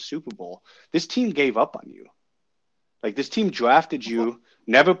including the Super Bowl. This team gave up on you. This team drafted you,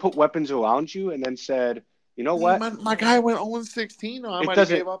 never put weapons around you, and then said, you know what? My guy went 0-16. I might have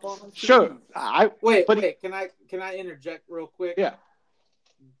gave up on him. Sure. Wait. Can I interject real quick? Yeah.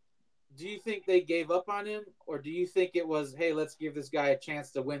 Do you think they gave up on him, or do you think it was, hey, let's give this guy a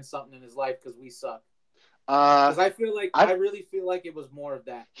chance to win something in his life because we suck? Because I really feel like it was more of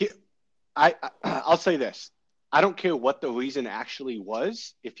that. I'll say this. I don't care what the reason actually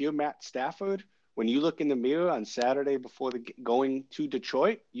was. If you're Matt Stafford, when you look in the mirror on Saturday before going to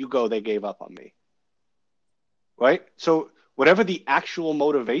Detroit, you go, they gave up on me. Right? So whatever the actual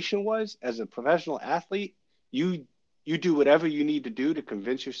motivation was as a professional athlete, you do whatever you need to do to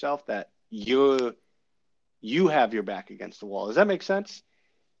convince yourself that you have your back against the wall. Does that make sense?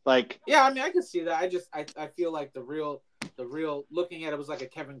 Like, yeah, I mean, I can see that. I feel like the real looking at it was like a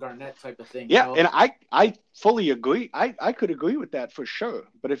Kevin Garnett type of thing. Yeah, You know? and I fully agree. I could agree with that for sure.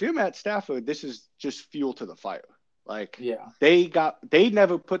 But if you're Matt Stafford, this is just fuel to the fire. Like, Yeah, they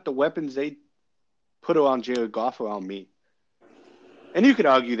never put the weapons they put on Jared Goff around me. And you could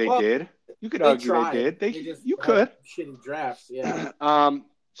argue they well, did. You could they argue they tried. did. They just You had could. shitty drafts. Yeah.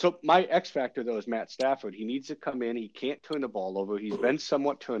 So my X factor though is Matt Stafford. He needs to come in. He can't turn the ball over. He's been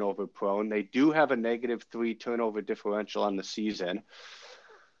somewhat turnover prone. They do have a -3 turnover differential on the season.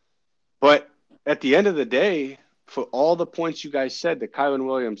 But at the end of the day, for all the points you guys said, the Kyron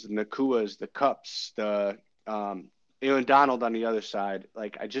Williams, the Nakuas, the Cups, the Aaron Donald on the other side,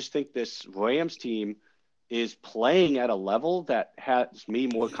 like I just think this Rams team is playing at a level that has me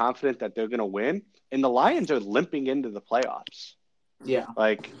more confident that they're going to win. And the Lions are limping into the playoffs. Yeah.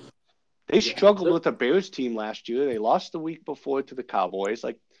 Like they struggled with the Bears team last year. They lost the week before to the Cowboys.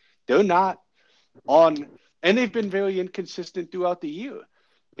 Like they're not on, and they've been very inconsistent throughout the year.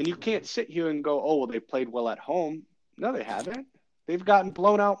 And you can't sit here and go, oh, well, they played well at home. No, they haven't. They've gotten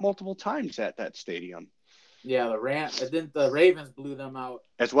blown out multiple times at that stadium. Yeah, the Ravens blew them out.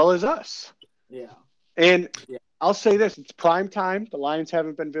 As well as us. Yeah. And I'll say this, it's prime time. The Lions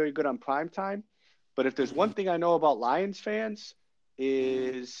haven't been very good on prime time. But if there's one thing I know about Lions fans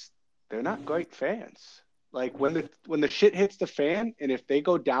is they're not great fans. Like when the shit hits the fan and if they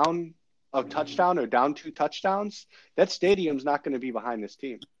go down a touchdown or down 2 touchdowns, that stadium's not going to be behind this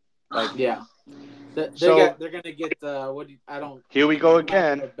team. Like yeah. They're going to get Here we go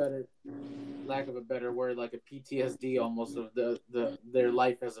again. Lack of a better word, like a PTSD almost of their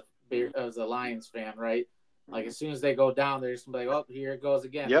life as a Lions fan, right? Like as soon as they go down, they're just gonna be like, "Oh, here it goes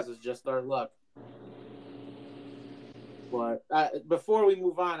again. Yep. This is just our luck." But before we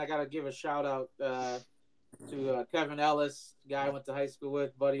move on, I gotta give a shout out to Kevin Ellis, guy I went to high school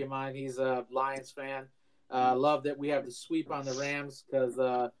with, buddy of mine. He's a Lions fan. Love that we have the sweep on the Rams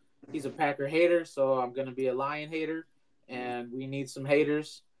because he's a Packer hater, so I'm gonna be a Lion hater, and we need some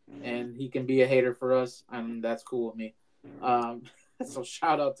haters. And he can be a hater for us, and that's cool with me. So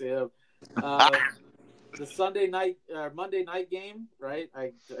shout out to him. The Monday night game, right?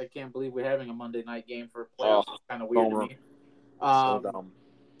 I can't believe we're having a Monday night game for playoffs. It's kind of weird to me. So dumb.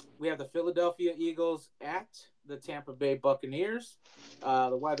 We have the Philadelphia Eagles at the Tampa Bay Buccaneers.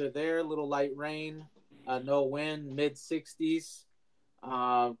 The weather there, a little light rain, no wind, mid-60s.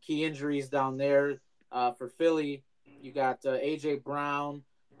 Key injuries down there for Philly. You got A.J. Brown,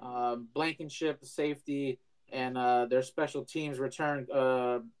 Blankenship, safety, and their special teams return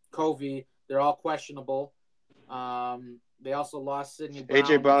Covey. They're all questionable. They also lost Sidney Brown.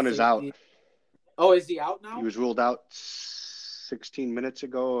 A.J. Brown is out. Oh, is he out now? He was ruled out 16 minutes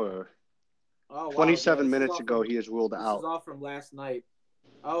ago or 27 minutes ago. He is ruled out. This is all from last night.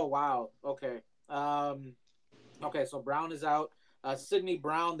 Oh, wow. Okay. Okay, so Brown is out. Sidney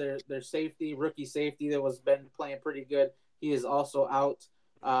Brown, their safety, rookie safety that was been playing pretty good. He is also out.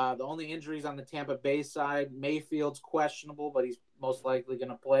 The only injuries on the Tampa Bay side, Mayfield's questionable, but he's most likely going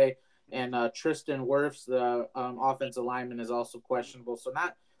to play. And Tristan Wirfs, the offensive lineman, is also questionable. So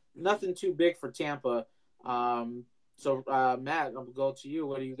nothing too big for Tampa. So Matt, I'll go to you.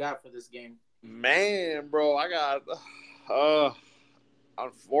 What do you got for this game? Man, bro, I got.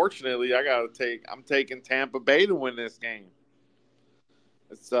 Unfortunately, I'm taking Tampa Bay to win this game.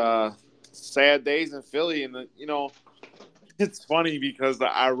 It's sad days in Philly, and it's funny because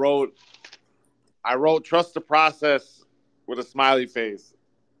I wrote trust the process with a smiley face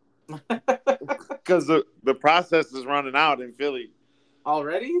because the process is running out in Philly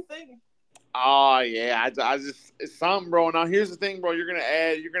already. You think? Oh yeah, I just it's something, bro. Now here's the thing, bro. You're gonna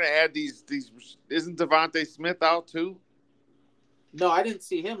add these. Isn't Devontae Smith out too? No, I didn't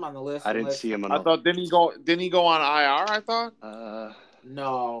see him on the list. I didn't see him on. I thought didn't he go on IR? I thought.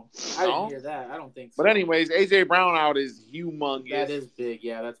 No, I didn't hear that. I don't think so. But anyways, AJ Brown out is humongous. That is big.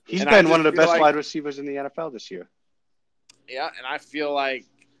 Yeah, that's big. He's been one of the best wide receivers in the NFL this year. Yeah, and I feel like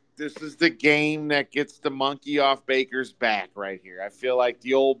this is the game that gets the monkey off Baker's back right here. I feel like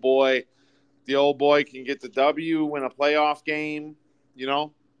the old boy can get the W, win a playoff game,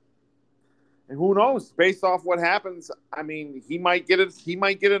 And who knows? Based off what happens, I mean, he might get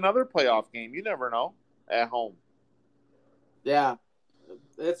another playoff game. You never know at home. Yeah.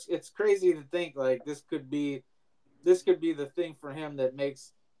 It's crazy to think like this could be the thing for him that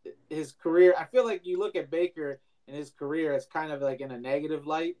makes his career. I feel like you look at Baker and his career as kind of like in a negative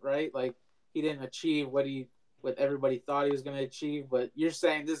light, right? Like he didn't achieve what everybody thought he was going to achieve. But you're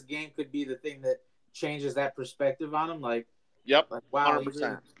saying this game could be the thing that changes that perspective on him. Like, yep, like wow,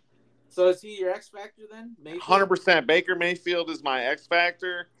 100%. So is he your X factor then? 100%. Baker Mayfield is my X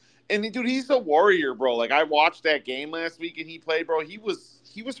factor. And dude, he's a warrior, bro. Like I watched that game last week and he played, bro. He was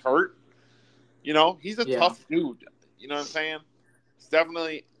hurt. You know, he's a tough dude. You know what I'm saying? It's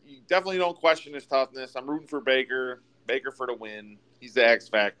definitely you definitely don't question his toughness. I'm rooting for Baker. Baker for the win. He's the X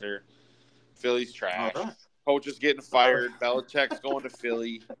factor. Philly's trash. All right. Coach is getting fired. Belichick's going to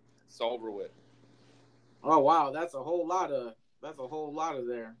Philly. It's over with. Oh wow, that's a whole lot of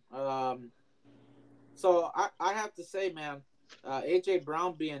there. So I have to say, man, AJ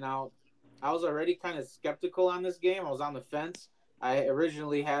Brown being out, I was already kind of skeptical on this game. I was on the fence. I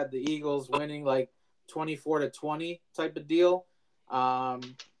originally had the Eagles winning like 24-20 type of deal.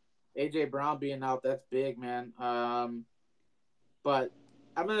 AJ Brown being out, that's big, man. But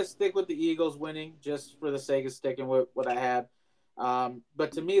I'm gonna stick with the Eagles winning just for the sake of sticking with what I had.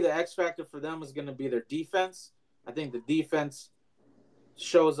 But to me, the X factor for them is going to be their defense. I think the defense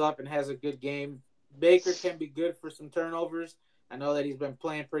shows up and has a good game. Baker can be good for some turnovers. I know that he's been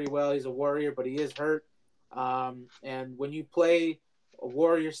playing pretty well. He's a warrior, but he is hurt. And when you play a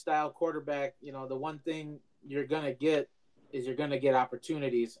warrior-style quarterback, you know, the one thing you're going to get is you're going to get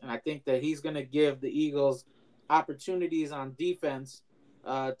opportunities. And I think that he's going to give the Eagles opportunities on defense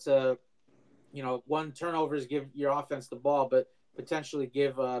to, you know, one, turnovers, give your offense the ball, but potentially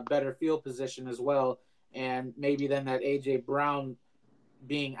give a better field position as well. And maybe then that A.J. Brown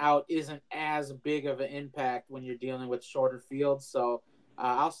being out isn't as big of an impact when you're dealing with shorter fields. So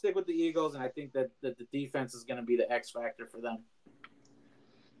I'll stick with the Eagles, and I think that the defense is going to be the X factor for them.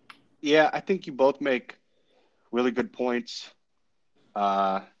 Yeah, I think you both make really good points.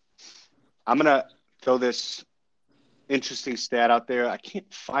 I'm going to throw this interesting stat out there. I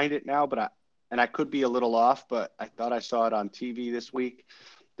can't find it now, but I could be a little off, but I thought I saw it on TV this week.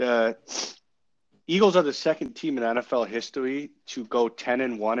 The Eagles are the second team in NFL history to go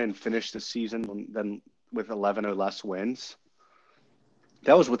 10-1 and finish the season then with 11 or less wins.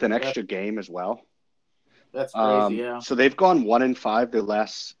 That was with an extra game as well. That's crazy, yeah. So they've gone 1-5 their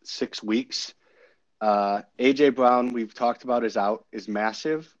last 6 weeks. AJ Brown, we've talked about, is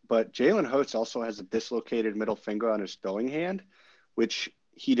massive, but Jalen Hurts also has a dislocated middle finger on his throwing hand, which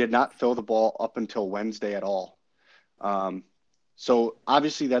he did not throw the ball up until Wednesday at all. So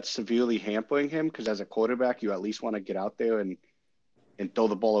obviously that's severely hampering him because as a quarterback, you at least want to get out there and throw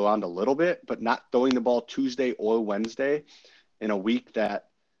the ball around a little bit, but not throwing the ball Tuesday or Wednesday in a week that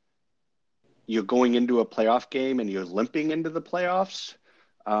you're going into a playoff game and you're limping into the playoffs.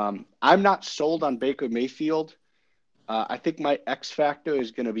 I'm not sold on Baker Mayfield. I think my X factor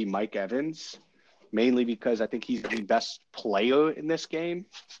is going to be Mike Evans, mainly because I think he's the best player in this game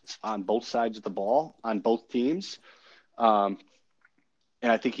on both sides of the ball, on both teams.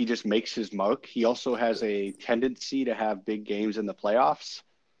 And I think he just makes his mark. He also has a tendency to have big games in the playoffs.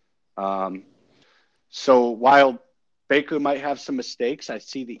 So while Baker might have some mistakes, I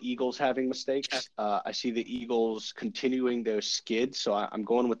see the Eagles having mistakes. I see the Eagles continuing their skid. So I'm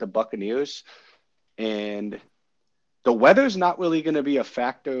going with the Buccaneers. And the weather's not really going to be a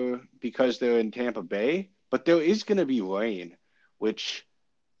factor because they're in Tampa Bay, but there is going to be rain, which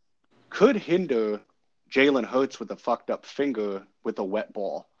could hinder Jalen Hurts with a fucked up finger with a wet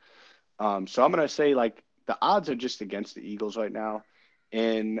ball. So I'm going to say, like, the odds are just against the Eagles right now.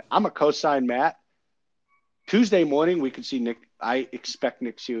 And I'm a co-sign Matt. Tuesday morning, we could see Nick. I expect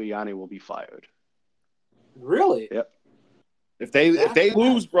Nick Sirianni will be fired. Really? Yep. If they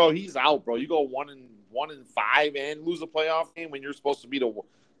lose, bro, he's out, bro. You go 1-5 and lose a playoff game when you're supposed to be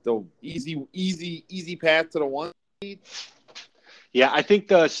the easy path to the 1 seed. Yeah, I think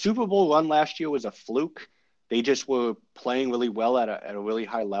the Super Bowl run last year was a fluke. They just were playing really well at a really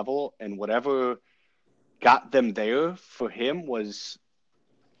high level, and whatever got them there for him was,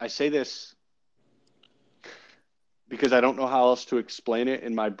 I say this because I don't know how else to explain it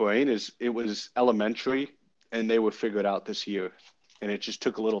in my brain, is it was elementary, and they were figured out this year. And it just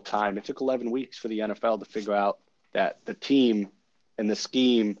took a little time. It took 11 weeks for the NFL to figure out that the team and the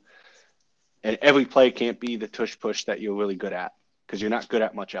scheme and every play can't be the tush push that you're really good at because you're not good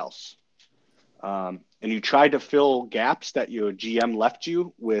at much else. And you tried to fill gaps that your GM left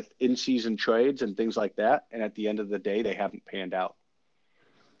you with in-season trades and things like that. And at the end of the day, they haven't panned out.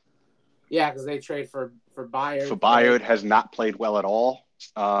 Yeah, because they trade for Bayard. For Bayard has not played well at all.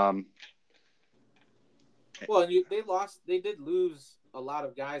 Well, they did lose a lot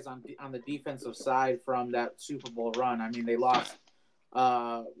of guys on the defensive side from that Super Bowl run. I mean, they lost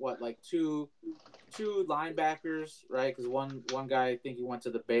two linebackers, right? Because one guy, I think he went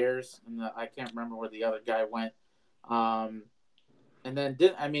to the Bears, and I can't remember where the other guy went. And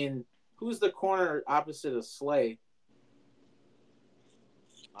then who's the corner opposite of Slay?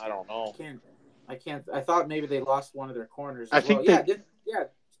 I don't know. I can't. I thought maybe they lost one of their corners I as well.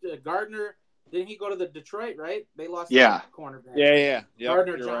 think Gardner. Didn't he go to the Detroit? Right? They lost Yeah. that cornerback. Yeah.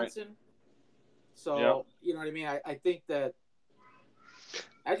 Gardner you're Johnson. Right. So you know what I mean. I think that.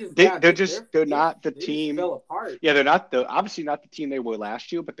 They're They not the just team. fell apart. Yeah, they're obviously not the team they were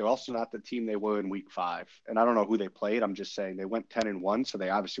last year, but they're also not the team they were in week 5. And I don't know who they played. I'm just saying they went 10-1, so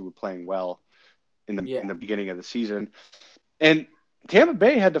they obviously were playing well in the beginning of the season. And Tampa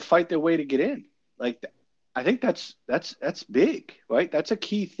Bay had to fight their way to get in. Like, I think that's big, right? That's a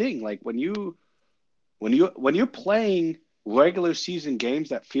key thing. Like when you're playing regular season games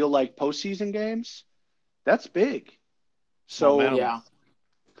that feel like postseason games, that's big. So momentum.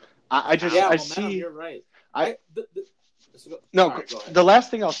 I see. You're right. The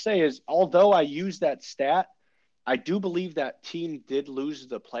last thing I'll say is, although I use that stat, I do believe that team did lose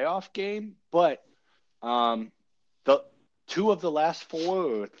the playoff game, but the 2 of the last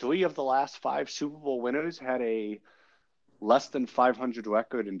 4 or 3 of the last 5 Super Bowl winners had a less than 500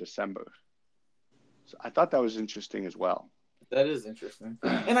 record in December. So I thought that was interesting as well. That is interesting.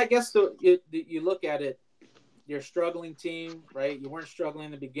 And I guess you look at it, you're a struggling team, right? You weren't struggling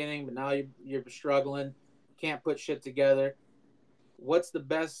in the beginning, but now you're struggling. Can't put shit together. What's the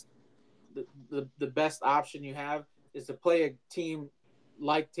best? The best option you have is to play a team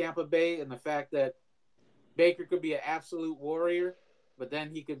like Tampa Bay, and the fact that Baker could be an absolute warrior, but then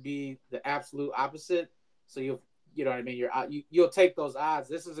he could be the absolute opposite. So you know what I mean. You'll take those odds.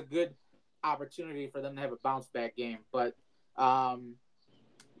 This is a good opportunity for them to have a bounce back game. But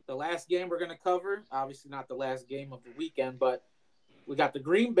the last game we're going to cover, obviously not the last game of the weekend, but we got the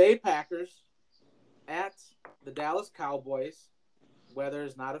Green Bay Packers at the Dallas Cowboys. Weather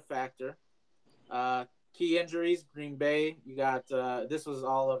is not a factor. Key injuries, Green Bay. You got this was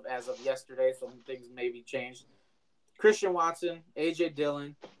all of as of yesterday, so things maybe changed. Christian Watson, A.J.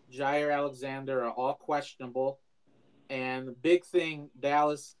 Dillon, Jair Alexander are all questionable. And the big thing,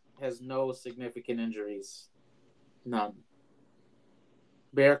 Dallas has no significant injuries. None.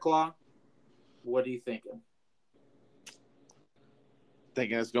 Bearclaw, what are you thinking?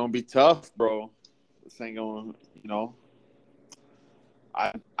 Thinking it's going to be tough, bro. This ain't going,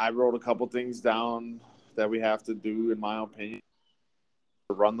 I wrote a couple things down that we have to do, in my opinion,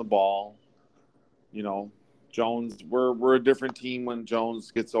 to run the ball. Jones, we're a different team when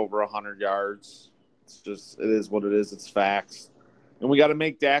Jones gets over 100 yards. It is what it is. It's facts. And we got to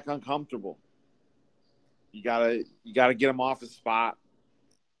make Dak uncomfortable. You gotta get him off his spot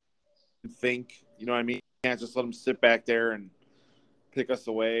and think. You know what I mean? You can't just let him sit back there and pick us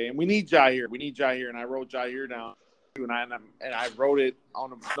away. And we need Jair. And I wrote Jair down too. And I wrote it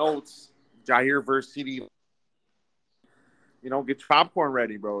on the notes. Jair versus CD. Get your popcorn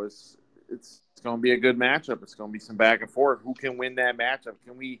ready, bro. It's going to be a good matchup. It's going to be some back and forth. Who can win that matchup?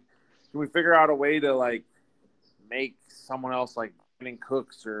 Can we figure out a way to like make someone else like Brandon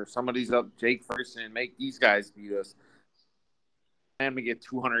Cooks or somebody's up Jake Ferguson, make these guys beat us? And we get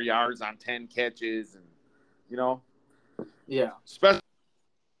 200 yards on 10 catches, and special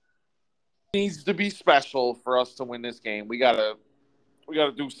needs to be special for us to win this game. We gotta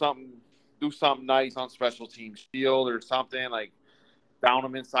do something nice on special teams, shield or something, like down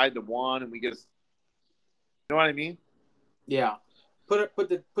them inside the 1, and we get. You know what I mean? Yeah, put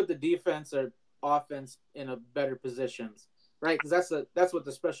the defense or offense in a better positions, right? Because that's what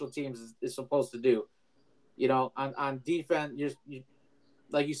the special teams is supposed to do. On defense, you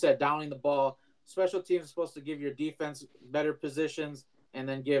like you said, downing the ball. Special teams is supposed to give your defense better positions, and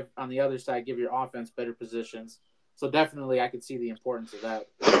then give your offense better positions. So definitely, I could see the importance of that.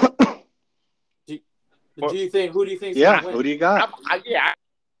 Who do you think is going to win? Who do you got?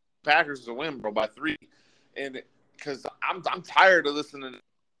 Packers to win, bro, by 3, and because I'm tired of listening.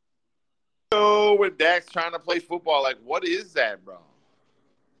 When Dak's trying to play football, like, what is that, bro?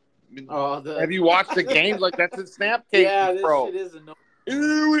 Have you watched the games? Like, that's a snap case, bro. Shit is annoying.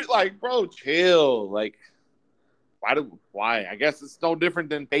 Like, bro, chill. Like, why? I guess it's no different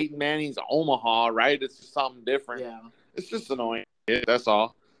than Peyton Manning's Omaha, right? It's just something different. Yeah. It's just annoying. That's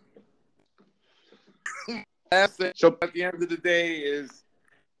all. Last thing, so at the end of the day is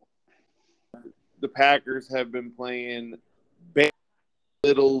the Packers have been playing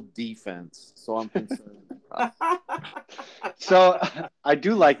little defense, so I'm concerned. So I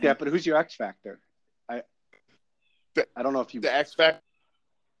do like that, but who's your X factor? I don't know if you the X factor.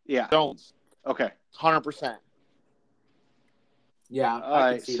 Yeah, Jones. Okay, 100%. Yeah. All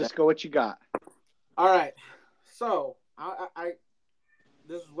right, Cisco, what you got? All right, so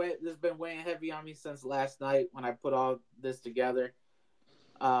this has been weighing heavy on me since last night when I put all this together.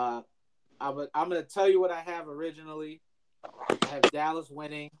 I'm going to tell you what I have originally, I have Dallas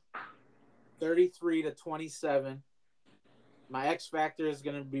winning 33-27. My X factor is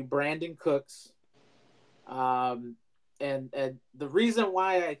going to be Brandon Cooks. And the reason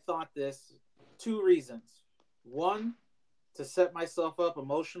why I thought this, two reasons. One, to set myself up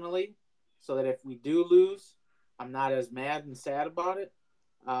emotionally so that if we do lose, I'm not as mad and sad about it.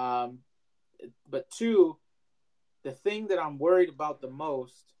 But two, the thing that I'm worried about the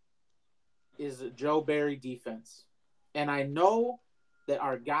most is Joe Barry defense. And I know that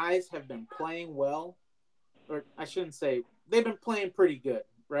our guys have been playing well, or I shouldn't say, they've been playing pretty good,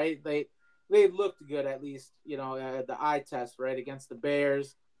 right? They looked good, at least, at the eye test, right, against the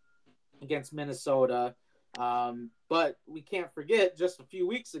Bears, against Minnesota. But we can't forget just a few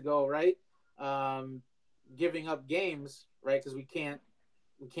weeks ago, right, giving up games, right, because we can't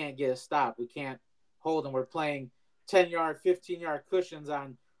get a stop. We can't hold them. We're playing 10-yard, 15-yard cushions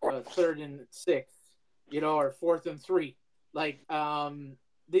on 3rd and 6, or 4th and 3. Like,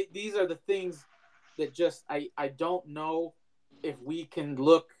 these are the things that just I don't know if we can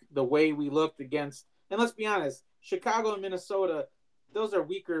look the way we looked against. And let's be honest, Chicago and Minnesota, those are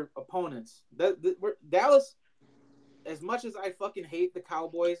weaker opponents. Dallas, as much as I fucking hate the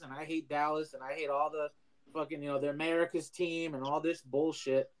Cowboys and I hate Dallas and I hate all the fucking, the America's team and all this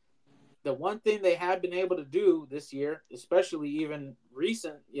bullshit, the one thing they have been able to do this year, especially even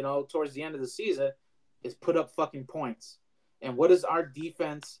recent, towards the end of the season, is put up fucking points. And what is our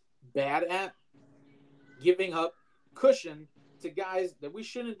defense bad at? Giving up cushion to guys that we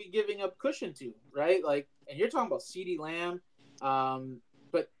shouldn't be giving up cushion to, right? Like, and you're talking about CeeDee Lamb,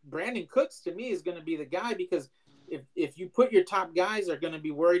 but Brandon Cooks to me is going to be the guy, because if you put your top guys are going to be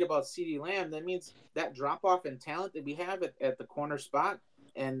worried about CeeDee Lamb, that means that drop off in talent that we have at the corner spot,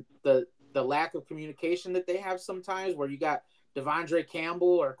 and the lack of communication that they have sometimes, where you got Devondre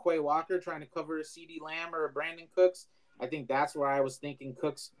Campbell or Quay Walker trying to cover a CeeDee Lamb or a Brandon Cooks. I think that's where I was thinking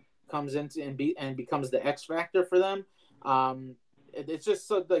Cooks comes into and becomes the X factor for them. It's just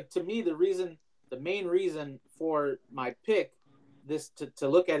so, like, to me, the main reason for my pick, this to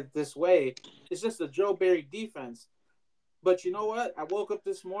look at it this way, is just the Joe Barry defense. But you know what? I woke up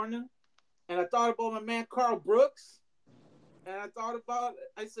this morning and I thought about my man Carl Brooks, and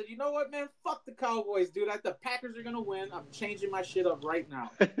I said, you know what, man? Fuck the Cowboys, dude. The Packers are gonna win. I'm changing my shit up right now.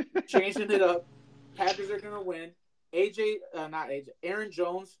 Changing it up. Packers are gonna win. Aaron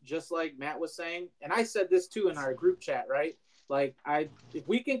Jones, just like Matt was saying, and I said this too in our group chat, right? Like, if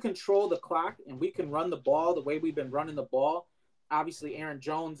we can control the clock and we can run the ball the way we've been running the ball, obviously Aaron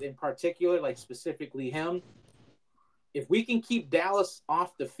Jones in particular, like specifically him, if we can keep Dallas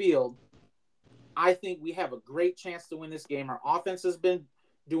off the field, I think we have a great chance to win this game. Our offense has been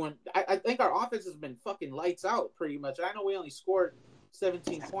I think our offense has been fucking lights out pretty much. I know we only scored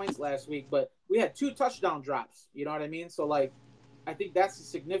 17 points last week, but we had 2 touchdown drops. You know what I mean? So, like, I think that's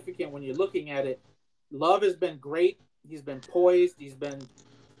significant when you're looking at it. Love has been great. He's been poised. He's been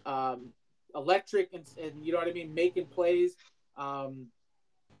electric and you know what I mean, making plays. And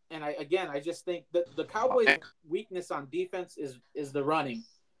I just think that the Cowboys' weakness on defense is the running,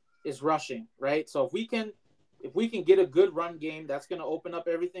 is rushing, right? So if we can get a good run game, that's going to open up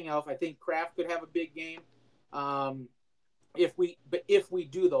everything else. I think Kraft could have a big game. If we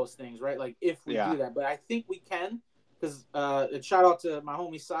do those things, right? Like, if we do that, but I think we can, because shout out to my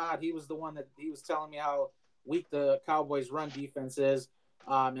homie Saad. He was the one that he was telling me how weak the Cowboys' run defense is,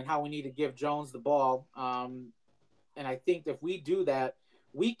 and how we need to give Jones the ball. And I think if we do that,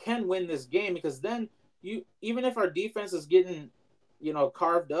 we can win this game, because then even if our defense is getting,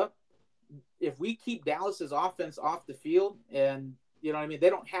 carved up, if we keep Dallas's offense off the field, and you know what I mean, they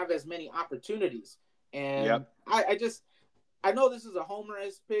don't have as many opportunities. And I know this is a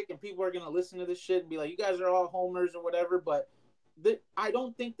homer-esque pick, and people are going to listen to this shit and be like, you guys are all homers or whatever, but I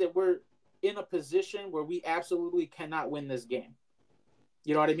don't think that we're in a position where we absolutely cannot win this game.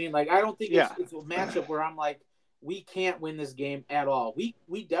 You know what I mean? Like, I don't think it's a matchup where I'm like, we can't win this game at all.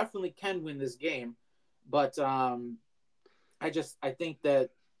 We definitely can win this game, but I think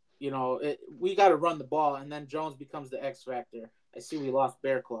that, we got to run the ball, and then Jones becomes the X factor. I see we lost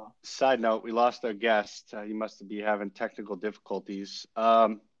Bearclaw. Side note, we lost our guest. He must be having technical difficulties.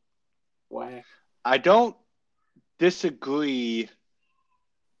 Why? I don't disagree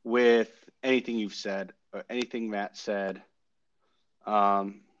with anything you've said or anything Matt said.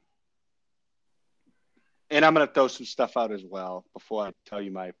 And I'm going to throw some stuff out as well before I tell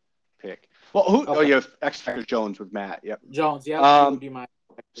you my pick. Well, Okay. Oh, you have X Factor Jones with Matt. Yep. Jones, yeah, that would be my.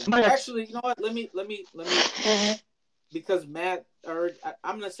 Actually, you know what? Let me because Matt, or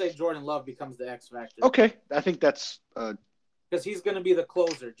I'm going to say Jordan Love becomes the X factor. Okay, I think that's because he's going to be the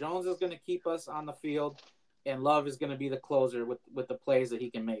closer. Jones is going to keep us on the field. and Love is going to be the closer with the plays that he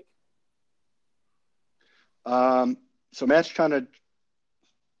can make. So Matt's trying to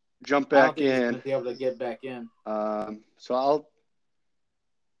jump I don't back think he's in. going to be able to get back in.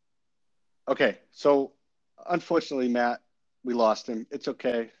 Okay. So unfortunately, Matt, we lost him. It's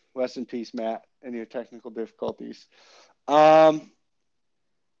okay. Rest in peace, Matt, and your technical difficulties. I'm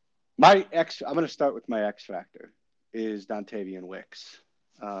going to start with my X factor is Dontavian Wicks.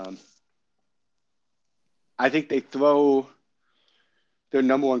 I think they throw their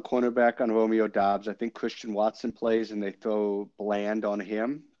number one cornerback on Romeo Doubs. I think Christian Watson plays and they throw Bland on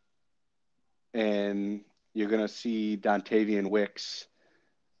him. And you're going to see Dontavian Wicks.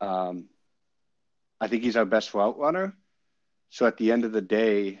 I think he's our best route runner. So at the end of the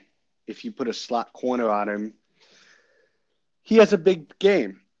day, if you put a slot corner on him, he has a big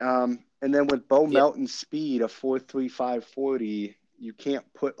game. And then with Bo Melton's speed of 4.35 40, you can't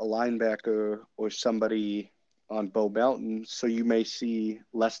put a linebacker or somebody on Bo Melton. So you may see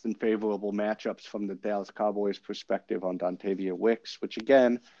less than favorable matchups from the Dallas Cowboys perspective on Dontavian Wicks, which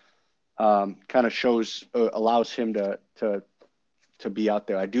again kind of allows him to be out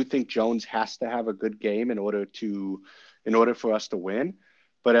there. I do think Jones has to have a good game in order for us to win.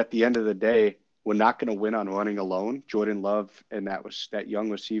 But at the end of the day, we're not going to win on running alone. Jordan Love and that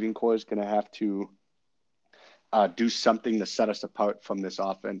young receiving core is going to have to do something to set us apart from this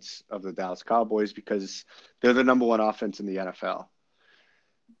offense of the Dallas Cowboys because they're the number one offense in the NFL.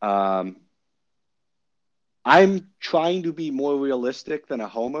 I'm trying to be more realistic than a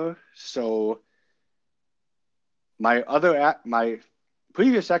homer. So my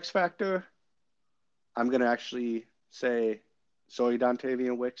previous X factor, I'm going to actually say, sorry,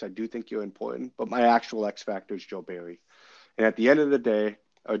 Dontavian Wicks, I do think you're important, but my actual X factor is Joe Barry. And at the end of the day,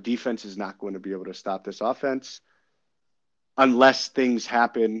 our defense is not going to be able to stop this offense unless things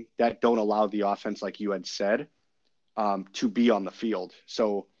happen that don't allow the offense, like you had said, to be on the field.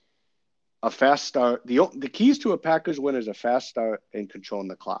 So a fast start, the keys to a Packers win is a fast start and controlling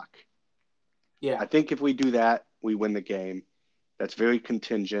the clock. Yeah. I think if we do that, we win the game. That's very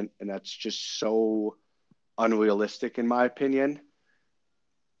contingent, and that's just so unrealistic in my opinion.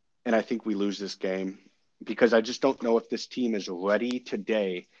 And I think we lose this game because I just don't know if this team is ready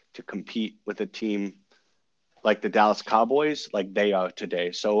today to compete with a team like the Dallas Cowboys like they are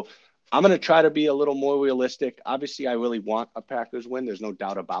today. So I'm going to try to be a little more realistic. Obviously, I really want a Packers win. There's no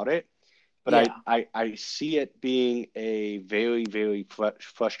doubt about it. But I see it being a very, very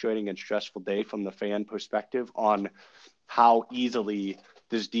frustrating and stressful day from the fan perspective on how easily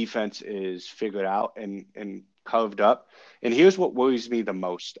this defense is figured out and carved up. And here's what worries me the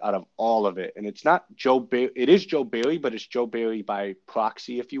most out of all of it. And it's not Joe Barry. It is Joe Barry, but it's Joe Barry by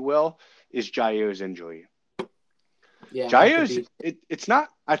proxy, if you will, is Jair's injury. Yeah, it's not.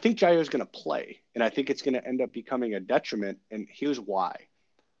 I think Jair's going to play, and I think it's going to end up becoming a detriment. And here's why.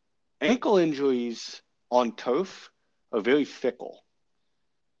 Ankle injuries on turf are very fickle.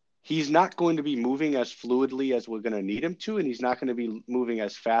 He's not going to be moving as fluidly as we're going to need him to, and he's not going to be moving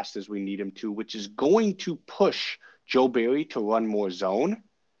as fast as we need him to, which is going to push Joe Barry to run more zone,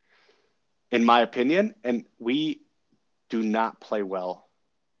 in my opinion. And we do not play well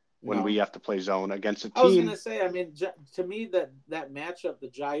when we have to play zone against a team. I was going to say, I mean, to me, that matchup, the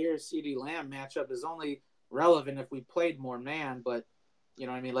Jair-CeeDee Lamb matchup, is only relevant if we played more man. But, you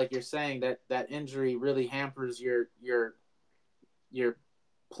know what I mean? Like you're saying, that injury really hampers your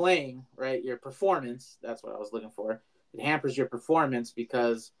playing, right? Your performance. That's what I was looking for. It hampers your performance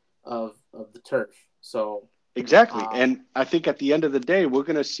because of the turf. So exactly. And I think at the end of the day, we're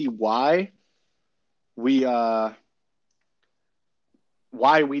going to see why we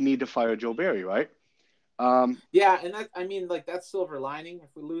need to fire Joe Barry, right? Yeah, and that's silver lining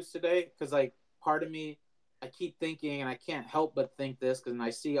if we lose today, because like part of me, I keep thinking, and I can't help but think this, because I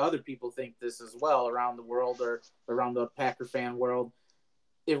see other people think this as well around the world or around the Packer fan world.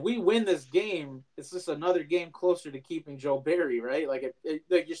 If we win this game, it's just another game closer to keeping Joe Barry, right? Like,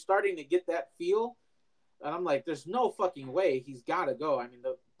 like you're starting to get that feel, and I'm like, there's no fucking way he's got to go. I mean,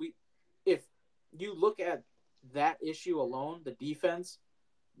 if you look at that issue alone, the defense,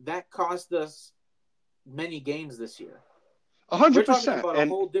 that cost us many games this year. 100%. We're talking about a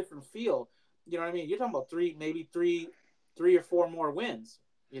whole different feel. You know what I mean? You're talking about three or four more wins.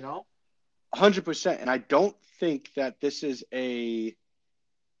 You know, 100%. And I don't think that this is a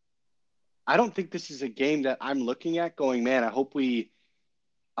game that I'm looking at going, man, I hope we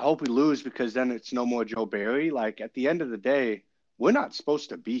lose because then it's no more Joe Barry. Like at the end of the day, we're not supposed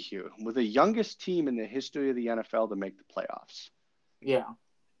to be here. We're the youngest team in the history of the NFL to make the playoffs. Yeah.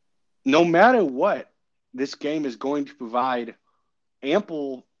 No matter what, this game is going to provide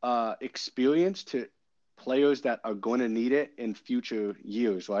ample experience to players that are going to need it in future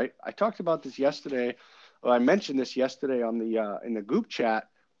years, right? I talked about this yesterday, or I mentioned this yesterday on the in the group chat,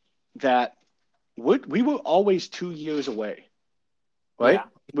 that we were always 2 years away, right? Yeah,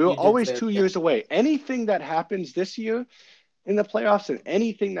 We were you did always say 2 that. years away. Anything that happens this year in the playoffs and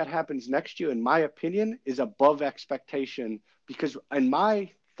anything that happens next year, in my opinion, is above expectation, because in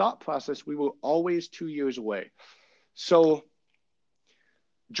my thought process, we were always 2 years away. So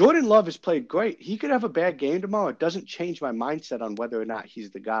Jordan Love has played great. He could have a bad game tomorrow. It doesn't change my mindset on whether or not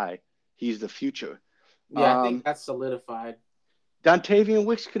he's the guy. He's the future. Yeah, I think that's solidified. Dontavian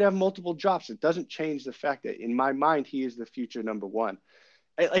Wicks could have multiple drops. It doesn't change the fact that in my mind, he is the future number one.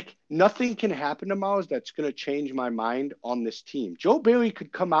 Like, nothing can happen tomorrow that's going to change my mind on this team. Joe Barry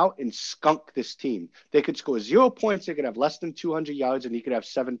could come out and skunk this team. They could score 0 points. They could have less than 200 yards, and he could have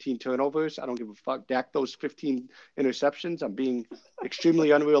 17 turnovers. I don't give a fuck. Dak those 15 interceptions. I'm being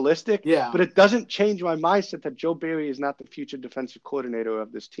extremely unrealistic. Yeah. But it doesn't change my mindset that Joe Barry is not the future defensive coordinator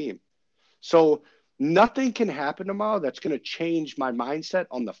of this team. So nothing can happen tomorrow that's going to change my mindset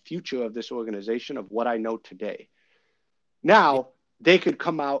on the future of this organization, of what I know today. Now, they could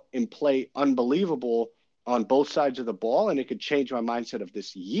come out and play unbelievable on both sides of the ball, and it could change my mindset of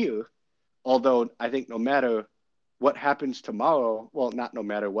this year. Although I think no matter what happens tomorrow, well, not no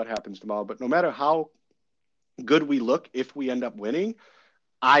matter what happens tomorrow, but no matter how good we look, if we end up winning,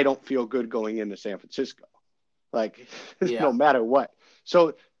 I don't feel good going into San Francisco. Like, no matter what.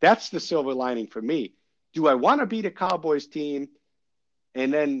 So that's the silver lining for me. Do I want to beat a Cowboys team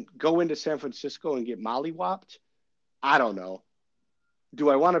and then go into San Francisco and get mollywopped? I don't know. Do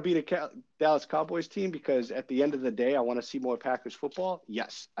I want to beat a Dallas Cowboys team because at the end of the day, I want to see more Packers football?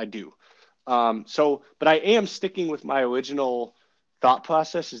 Yes, I do. But I am sticking with my original thought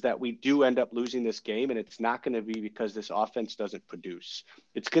process, is that we do end up losing this game, and it's not going to be because this offense doesn't produce.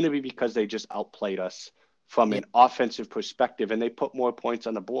 It's going to be because they just outplayed us from an offensive perspective, and they put more points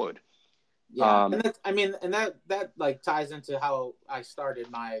on the board. Yeah, and that's, that like ties into how I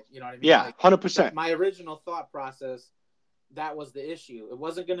started my, you know what I mean? Yeah, like, 100%. My original thought process, that was the issue. It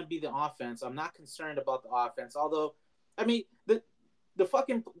wasn't going to be the offense. I'm not concerned about the offense. Although, I mean, the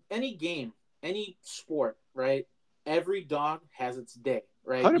fucking, any game, any sport, right? Every dog has its day,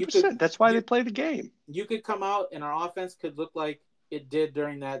 right? 100%. That's why they play the game. You could come out and our offense could look like it did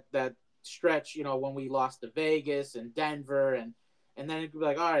during that stretch, you know, when we lost to Vegas and Denver, and then it'd be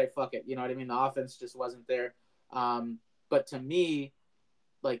like, all right, fuck it. You know what I mean? The offense just wasn't there. But to me,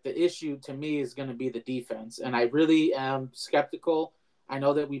 like, the issue to me is going to be the defense. And I really am skeptical. I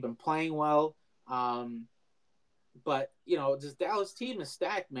know that we've been playing well. But, you know, this Dallas team is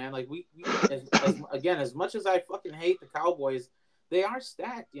stacked, man. Like, we again, as much as I fucking hate the Cowboys, they are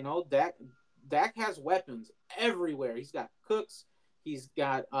stacked. You know, Dak has weapons everywhere. He's got Cooks. He's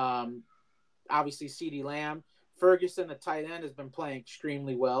got, obviously, CeeDee Lamb. Ferguson, the tight end, has been playing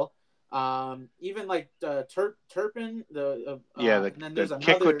extremely well. Even like Turpin, and then there's another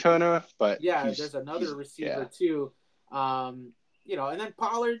kick returner, but there's another receiver too. You know, and then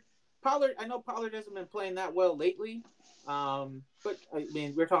Pollard. I know Pollard hasn't been playing that well lately, but I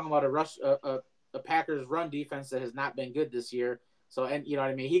mean, we're talking about a Packers run defense that has not been good this year. So, and you know what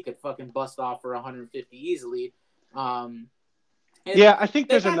I mean, he could fucking bust off for 150 easily. I think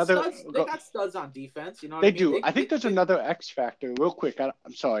there's another. They got studs on defense. You know what they I mean? do. I think there's another X factor. Real quick,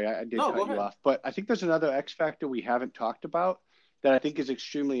 I'm sorry, I did cut you off, but I think there's another X factor we haven't talked about that I think is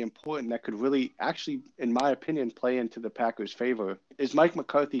extremely important, that could really, actually, in my opinion, play into the Packers' favor, is Mike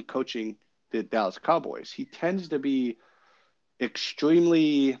McCarthy coaching the Dallas Cowboys. He tends to be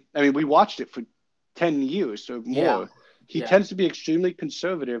extremely. I mean, we watched it for 10 years or more. Yeah. He tends to be extremely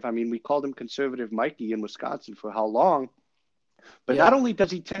conservative. I mean, we called him Conservative Mikey in Wisconsin for how long? But not only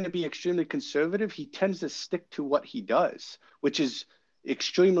does he tend to be extremely conservative, he tends to stick to what he does, which is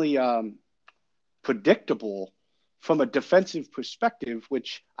extremely predictable from a defensive perspective,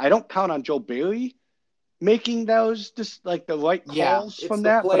 which I don't count on Joe Barry making those just like the right calls from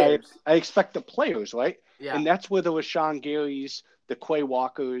that. Players. But I expect the players, right? Yeah. And that's where the Rashawn Garys, the Quay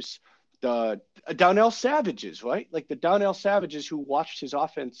Walkers, the Donnell Savages, right? Like the Donnell Savages who watched his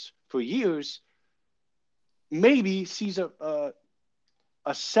offense for years, maybe sees a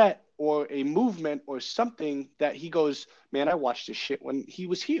set or a movement or something that he goes, man, I watched this shit when he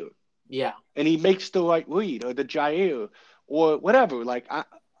was here. Yeah. And he makes the right read, or the Jair or whatever. Like,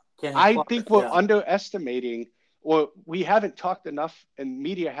 I think we're underestimating, or we haven't talked enough, and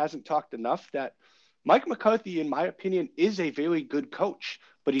media hasn't talked enough, that Mike McCarthy, in my opinion, is a very good coach,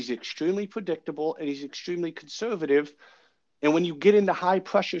 but he's extremely predictable and he's extremely conservative. And when you get into high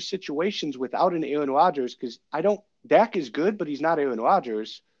pressure situations without an Aaron Rodgers, because Dak is good, but he's not Aaron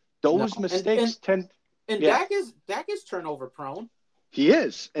Rodgers. Those mistakes tend. And Dak is turnover prone. He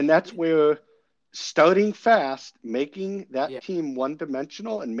is, and that's where starting fast, making that team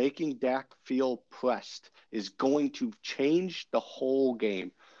one-dimensional, and making Dak feel pressed is going to change the whole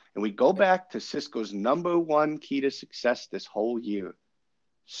game. And we go back to Cisco's number one key to success this whole year: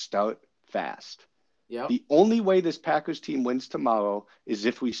 start fast. Yep. The only way this Packers team wins tomorrow is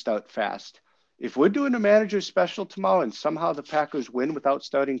if we start fast. If we're doing a manager special tomorrow and somehow the Packers win without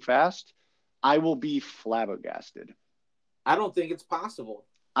starting fast, I will be flabbergasted. I don't think it's possible.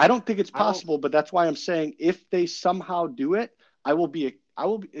 I don't think it's possible, but that's why I'm saying if they somehow do it,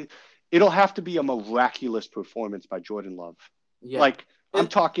 it'll have to be a miraculous performance by Jordan Love. Yeah. I'm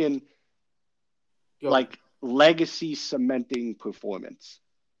talking legacy cementing performance.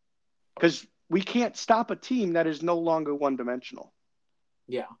 Because we can't stop a team that is no longer one-dimensional.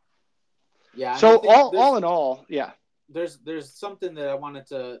 Yeah. Yeah. So all in all, yeah. There's something that I wanted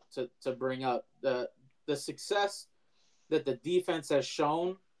to bring up. The success that the defense has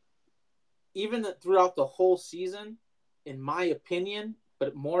shown, even throughout the whole season, in my opinion,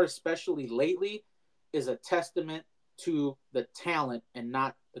 but more especially lately, is a testament to the talent and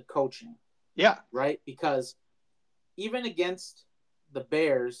not the coaching. Yeah. Right? Because even against the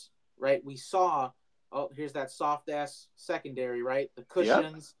Bears, right, we saw, here's that soft-ass secondary, right? The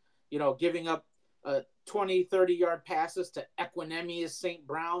cushions, giving up 20, 30-yard passes to Equinemius St.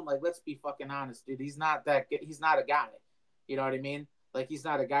 Brown. Like, let's be fucking honest, dude. He's not that good. He's not a guy. You know what I mean? Like, he's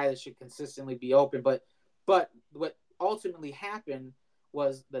not a guy that should consistently be open. But what ultimately happened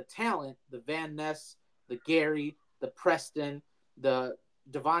was the talent, the Van Ness, the Gary, the Preston, the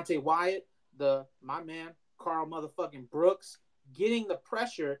Devontae Wyatt, my man, Carl motherfucking Brooks, getting the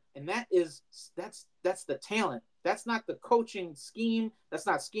pressure, and that's the talent. That's not the coaching scheme. That's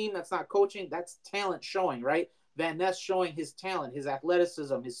not scheme. That's not coaching. That's talent showing, right? Van Ness showing his talent, his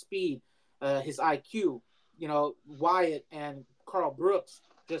athleticism, his speed, his IQ. Wyatt and Carl Brooks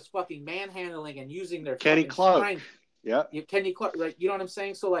just fucking manhandling and using their Kenny Clark. Strength. Yeah. Kenny Clark, right? You know what I'm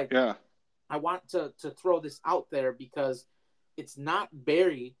saying? So, I want to throw this out there because it's not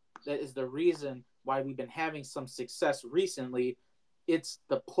Barry that is the reason why we've been having some success recently. It's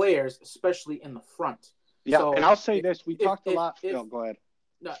the players, especially in the front. Yeah, so and I'll say this. We talked a lot. No, go ahead.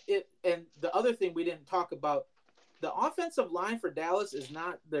 No, and the other thing we didn't talk about, the offensive line for Dallas is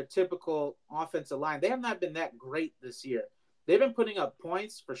not their typical offensive line. They have not been that great this year. They've been putting up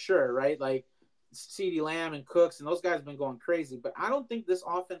points for sure, right? Like CeeDee Lamb and Cooks, and those guys have been going crazy. But I don't think this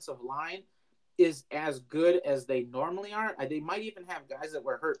offensive line is as good as they normally are. They might even have guys that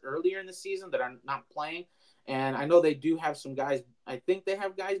were hurt earlier in the season that are not playing. And I know they do have some guys. I think they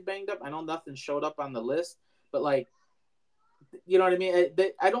have guys banged up. I know nothing showed up on the list. But, you know what I mean?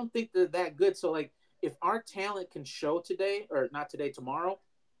 I don't think they're that good. So, if our talent can show today, or not today, tomorrow,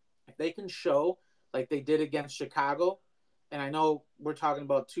 if they can show like they did against Chicago, and I know we're talking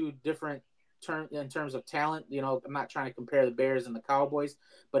about two different in terms of talent. I'm not trying to compare the Bears and the Cowboys,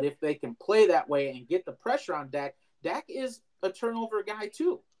 but if they can play that way and get the pressure on Dak is a turnover guy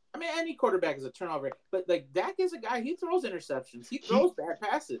too. I mean, any quarterback is a turnover, but Dak is a guy, he throws interceptions. He throws bad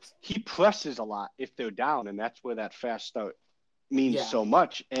passes. He presses a lot if they're down, and that's where that fast start means so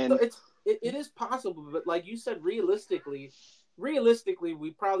much. And so it is possible, but like you said, realistically,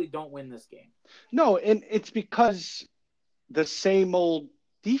 we probably don't win this game. No, and it's because the same old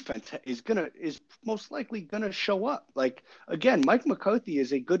defense is most likely gonna show up. Again, Mike McCarthy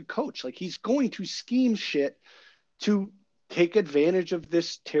is a good coach. He's going to scheme shit to take advantage of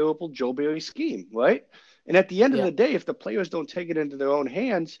this terrible Joe Barry scheme, right? And at the end of the day, if the players don't take it into their own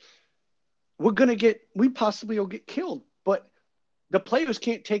hands, we possibly will get killed. But the players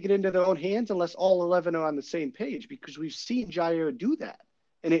can't take it into their own hands unless all 11 are on the same page, because we've seen Jair do that,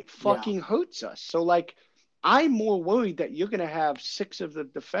 and it fucking hurts us. So I'm more worried that you're going to have 6 of the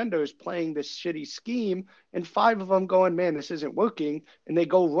defenders playing this shitty scheme and 5 of them going, man, this isn't working, and they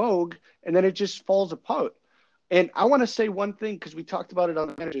go rogue, and then it just falls apart. And I want to say one thing, because we talked about it on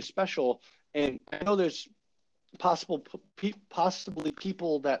the manager special, and I know there's possibly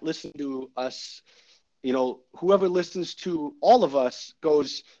people that listen to us, whoever listens to all of us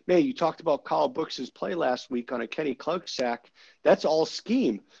goes, man, you talked about Carl Brooks' play last week on a Kenny Clark sack. That's all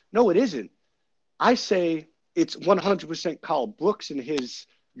scheme. No, it isn't. I say it's 100% Carl Brooks and his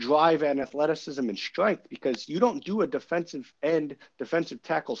drive and athleticism and strength, because you don't do a defensive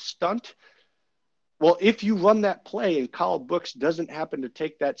tackle stunt. Well, if you run that play and Carl Brooks doesn't happen to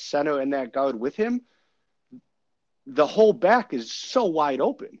take that center and that guard with him, the whole back is so wide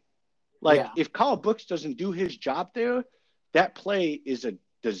open. If Carl Brooks doesn't do his job there, that play is a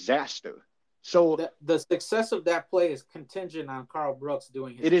disaster. So the success of that play is contingent on Carl Brooks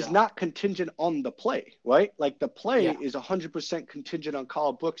doing his it job. is not contingent on the play, right? Like the play Yeah. is 100% contingent on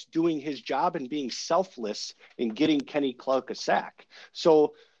Carl Brooks doing his job and being selfless in getting Kenny Clark a sack.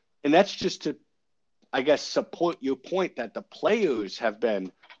 So, and that's just to, I guess, support your point that the players have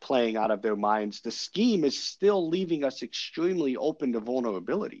been playing out of their minds. The scheme is still leaving us extremely open to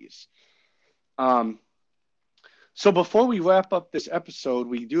vulnerabilities. So before we wrap up this episode,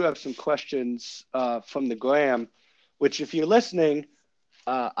 we do have some questions from the gram, which if you're listening,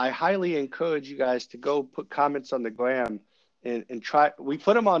 I highly encourage you guys to go put comments on the gram and try. We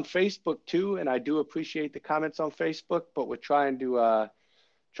put them on Facebook too, and I do appreciate the comments on Facebook, but we're trying to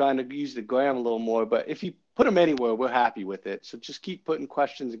use the gram a little more. But if you put them anywhere, we're happy with it. So just keep putting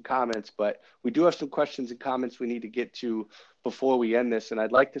questions and comments. But we do have some questions and comments we need to get to before we end this. And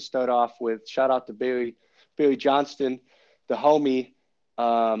I'd like to start off with shout out to Barry Johnston, the homie.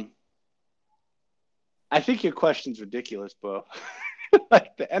 I think your question's ridiculous, bro.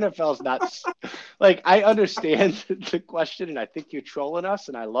 Like the NFL's not like I understand the question and I think you're trolling us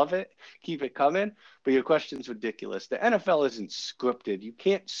and I love it. Keep it coming, but your question's ridiculous. The NFL isn't scripted. You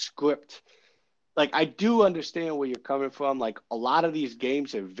can't script. Like I do understand where you're coming from. Like a lot of these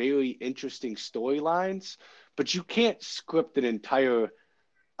games have very interesting storylines, but you can't script an entire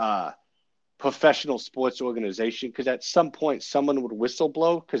professional sports organization because at some point someone would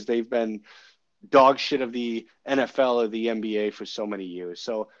whistleblow because they've been dog shit of the NFL or the NBA for so many years.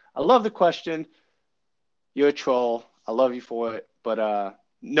 So I love the question. You're a troll. I love you for it. But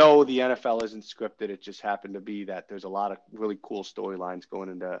no, the NFL isn't scripted. It just happened to be that there's a lot of really cool storylines going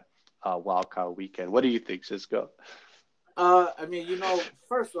into Wild Card Weekend. What do you think, Cisco? I mean,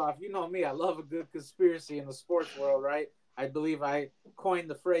 first off, you know me. I love a good conspiracy in the sports world, right? I believe I coined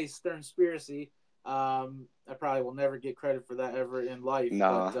the phrase "Sternspiracy." I probably will never get credit for that ever in life,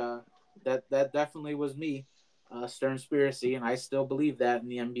 but that definitely was me, Sternspiracy, and I still believe that in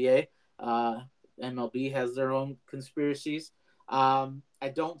the NBA. MLB has their own conspiracies. I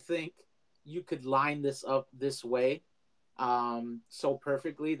don't think you could line this up this way so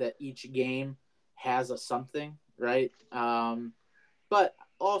perfectly that each game has a something, right? But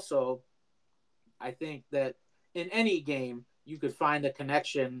also, I think that in any game, you could find a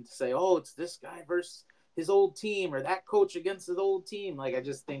connection to say, oh, it's this guy versus his old team or that coach against his old team. Like, I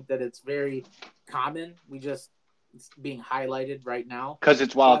just think that it's very common. It's being highlighted right now. Because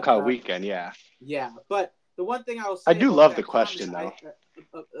it's Wild Card Weekend, yeah. Yeah, but the one thing I will say I do love the question, though.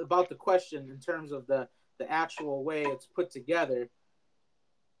 About the question in terms of the actual way it's put together,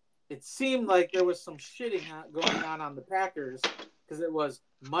 it seemed like there was some shitting going on the Packers because it was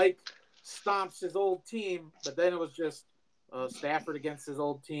Mike stomps his old team, but then it was just Stafford against his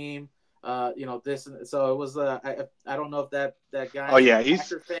old team. This, and so it was. I don't know if that guy. Oh yeah,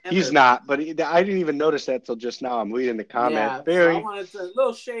 he's not. But I didn't even notice that till just now. I'm reading the comment. Yeah, Barry, so I wanted to. A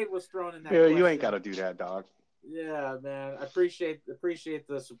little shade was thrown in that. Barry, you ain't got to do that, dog. Yeah, man. I appreciate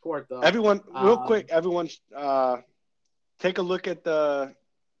the support, though. Everyone, real quick, everyone, take a look at the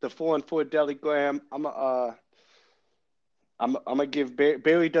 4-and-4 Deligram. I'm gonna give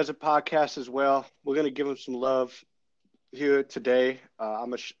Barry does a podcast as well. We're gonna give him some love here today.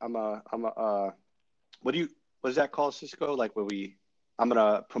 What is that called, Cisco? Like I'm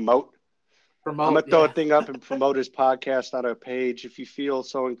gonna promote. I'm gonna throw a thing up and promote his podcast on our page. If you feel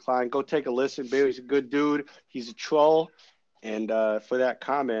so inclined, go take a listen. Barry's a good dude. He's a troll, and for that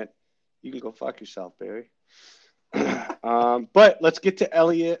comment, you can go fuck yourself, Barry. But let's get to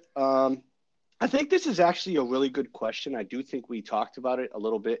Elliot. I think this is actually a really good question. I do think we talked about it a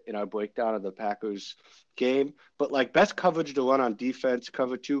little bit in our breakdown of the Packers game, but like best coverage to run on defense,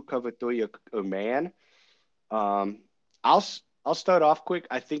 cover 2, cover 3, or man. I'll start off quick.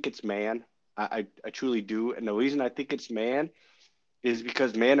 I think it's man. I truly do. And the reason I think it's man is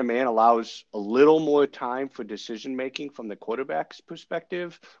because man-to-man allows a little more time for decision-making from the quarterback's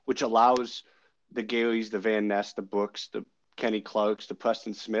perspective, which allows the Garys, the Van Ness, the Brooks, the Kenny Clarks, the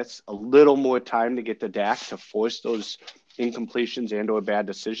Preston Smiths, a little more time to get to Dak to force those incompletions and or bad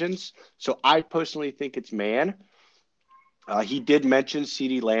decisions. So I personally think it's man. He did mention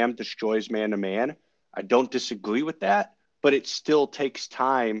CeeDee Lamb destroys man-to-man. I don't disagree with that, but it still takes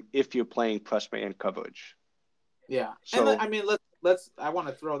time if you're playing press man coverage. Yeah. So, and I mean, I want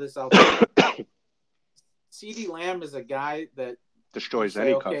to throw this out there. CeeDee Lamb is a guy that destroys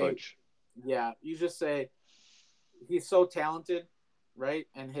any coverage. Yeah. You just say, he's so talented, right?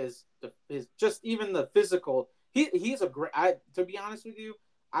 And his just even the physical. He's a great. To be honest with you,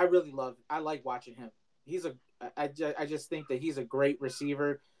 I like watching him. I just think that he's a great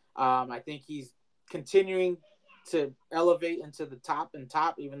receiver. I think he's continuing to elevate into the top,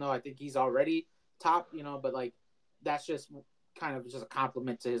 even though I think he's already top, but like that's just kind of just a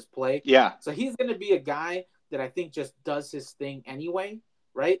compliment to his play. Yeah. So he's going to be a guy that I think just does his thing anyway,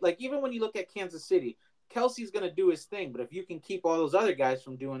 right? Like even when you look at Kansas City, Kelsey's going to do his thing, but if you can keep all those other guys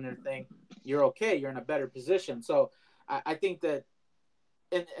from doing their thing, you're okay. You're in a better position. So I think that,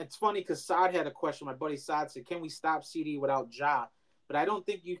 and it's funny because Saad had a question. My buddy Saad said, can we stop CD without Ja? But I don't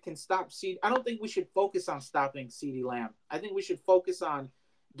think you can stop CD. I don't think we should focus on stopping CD Lamb. I think we should focus on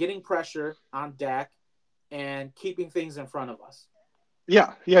getting pressure on Dak and keeping things in front of us.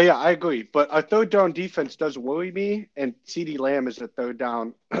 Yeah, I agree. But our third down defense does worry me, and CD Lamb is a third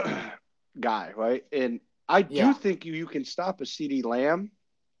down guy, right? And I do think you can stop a CD Lamb,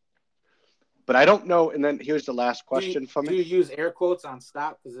 but I don't know. And then here's the last question for me. Do you use air quotes on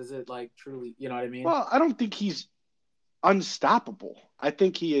stop? Because is it like truly, you know what I mean? Well, I don't think he's unstoppable. I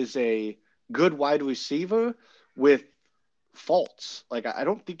think he is a good wide receiver with faults. Like, I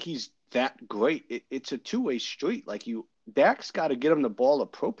don't think he's that great. It's a two-way street. Like, Dak's got to get him the ball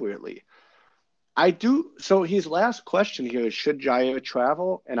appropriately. I do. So his last question here is, should Jair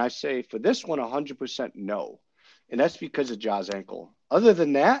travel? And I say for this one, 100% no. And that's because of Ja's ankle. Other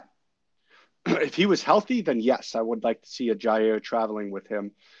than that, if he was healthy, then yes, I would like to see a Jair traveling with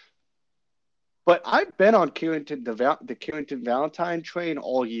him. But I've been on the Carrington Valentine train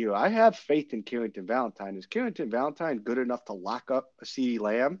all year. I have faith in Carrington Valentine. Is Carrington Valentine good enough to lock up a CeeDee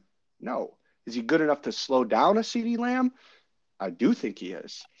Lamb? No. Is he good enough to slow down a CeeDee Lamb? I do think he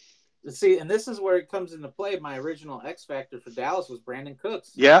is. See, and this is where it comes into play. My original X factor for Dallas was Brandon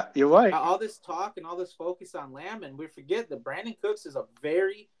Cooks. Yeah, you're right. All this talk and all this focus on Lamb, and we forget that Brandon Cooks is a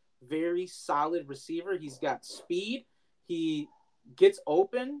very, very solid receiver. He's got speed. He gets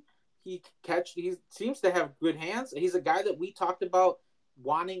open. He seems to have good hands. He's a guy that we talked about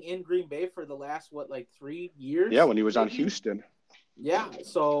wanting in Green Bay for the last 3 years. Yeah, when he was on Houston. Yeah,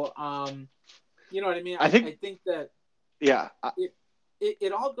 so you know what I mean. I think that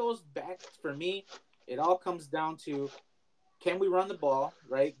it all goes back for me. It all comes down to, can we run the ball,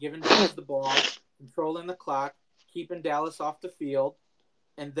 right? Giving Dallas the ball, controlling the clock, keeping Dallas off the field,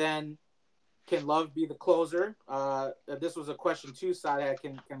 and then can Love be the closer? This was a question too, Saad.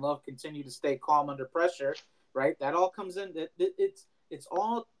 Can Love continue to stay calm under pressure? Right. That all comes in. It's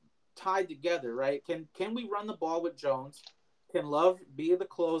all tied together, right? Can we run the ball with Jones? Can Love be the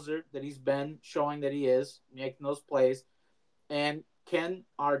closer that he's been showing that he is, making those plays? And can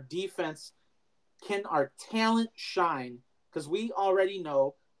our defense, can our talent shine? Because we already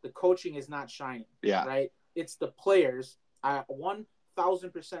know the coaching is not shining. Yeah. Right. It's the players. I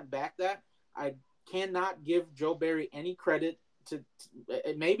 1,000% back that. I cannot give Joe Barry any credit to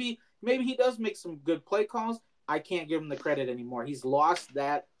maybe he does make some good play calls. I can't give him the credit anymore. He's lost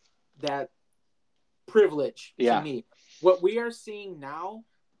that privilege to me. What we are seeing now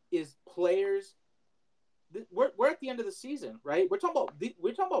is players. We're at the end of the season, right? We're talking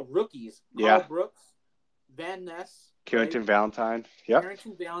about rookies. Carl Brooks, Van Ness, Carrington Valentine. Yeah.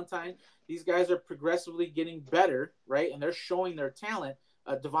 Carrington Valentine. These guys are progressively getting better, right? And they're showing their talent.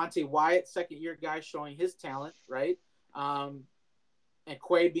 Devontae Wyatt, second-year guy, showing his talent, right? And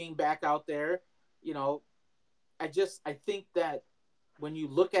Quay being back out there, I think that when you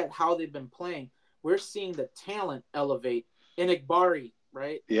look at how they've been playing, we're seeing the talent elevate. In Igbari,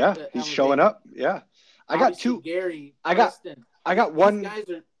 right? Yeah, he's showing up. Yeah, I got two. Gary, I got one.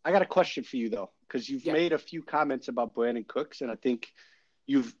 I got a question for you though, because you've made a few comments about Brandon Cooks, and I think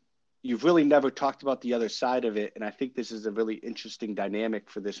you've really never talked about the other side of it, and I think this is a really interesting dynamic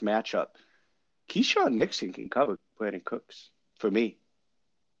for this matchup. Keyshawn Nixon can cover Brandon Cooks for me.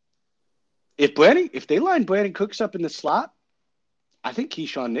 If they line Brandon Cooks up in the slot, I think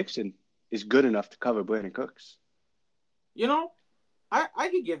Keyshawn Nixon is good enough to cover Brandon Cooks. I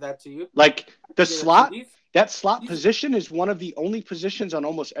could give that to you. Like the slot, that slot position is one of the only positions on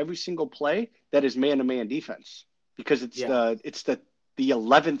almost every single play that is man-to-man defense, because it's the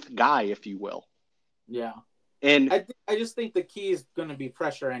 11th guy, if you will. Yeah. And I just think the key is going to be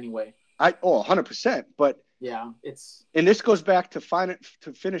pressure anyway. 100%. But and this goes back to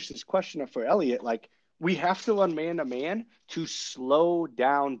finish this question for Elliot. Like, we have to run man-to-man to slow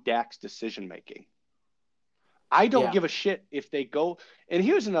down Dak's decision-making. I don't give a shit if they go. And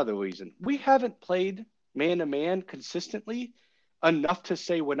here's another reason. We haven't played man-to-man consistently enough to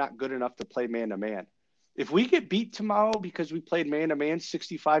say we're not good enough to play man-to-man. If we get beat tomorrow because we played man-to-man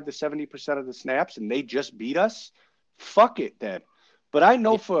 65 to 70% of the snaps and they just beat us, fuck it then. But I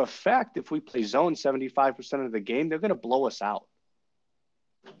know for a fact if we play zone 75% of the game, they're going to blow us out.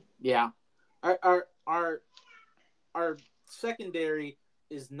 Yeah. Our secondary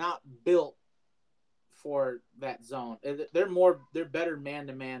is not built for that zone. They're better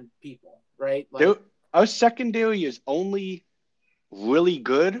man-to-man people, right? Like our secondary is only really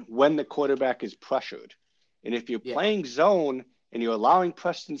good when the quarterback is pressured. And if you're playing zone and you're allowing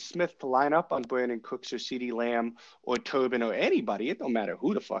Preston Smith to line up on Brandon Cooks or CeeDee Lamb or Turbin or anybody, it don't matter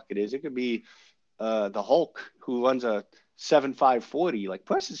who the fuck it is. It could be the Hulk who runs a 7.5 40. Like,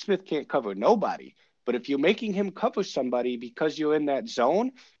 Preston Smith can't cover nobody. But if you're making him cover somebody because you're in that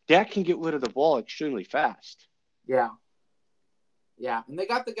zone, that can get rid of the ball extremely fast. Yeah. Yeah, and they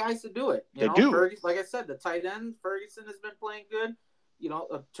got the guys to do it. They do. Ferguson, like I said, the tight end, Ferguson has been playing good.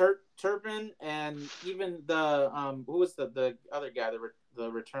 Turpin and even the who was the other guy, the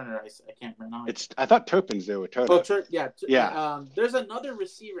returner? I can't remember. I thought Turpin's their returner. Oh, yeah. There's another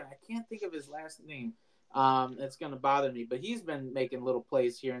receiver. I can't think of his last name. It's gonna bother me, but he's been making little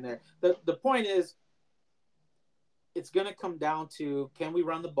plays here and there. The point is, it's gonna come down to, can we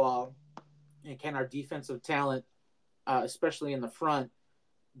run the ball, and can our defensive talent, especially in the front,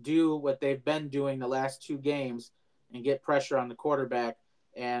 do what they've been doing the last 2 games and get pressure on the quarterback.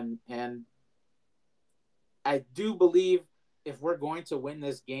 And I do believe if we're going to win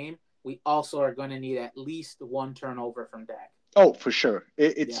this game, we also are going to need at least 1 turnover from Dak. Oh, for sure.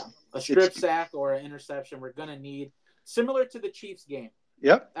 It's a strip sack or an interception. We're going to need, similar to the Chiefs game.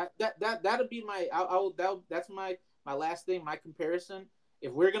 Yep. That'll be that's my last thing, my comparison.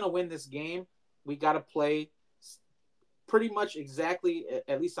 If we're going to win this game, we got to play pretty much exactly,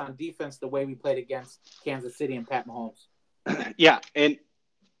 at least on defense, the way we played against Kansas City and Pat Mahomes. Yeah, and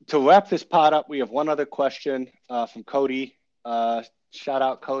to wrap this pod up, we have one other question from Cody. Shout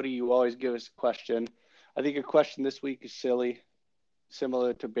out, Cody. You always give us a question. I think your question this week is silly,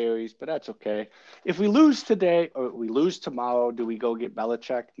 similar to Barry's, but that's okay. If we lose today or we lose tomorrow, do we go get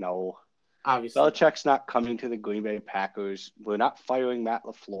Belichick? No. Obviously. Belichick's not coming to the Green Bay Packers. We're not firing Matt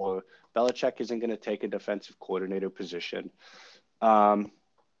LaFleur. Belichick isn't going to take a defensive coordinator position. I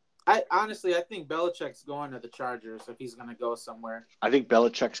think Belichick's going to the Chargers if he's going to go somewhere. I think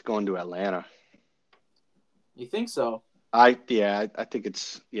Belichick's going to Atlanta. You think so? I think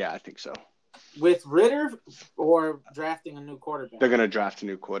so. With Ritter or drafting a new quarterback? They're going to draft a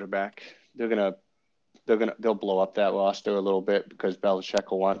new quarterback. They'll blow up that roster a little bit because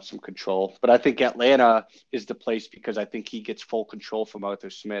Belichick will want some control. But I think Atlanta is the place because I think he gets full control from Arthur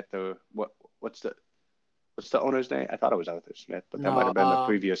Smith or what's the owner's name? I thought it was Arthur Smith, but that might have been the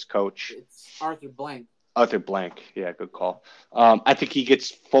previous coach. It's Arthur Blank. Arthur Blank. Yeah, good call. I think he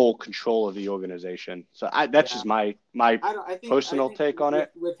gets full control of the organization. So that's just my personal take on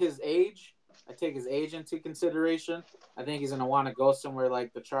it. With his age, I take his age into consideration. I think he's going to want to go somewhere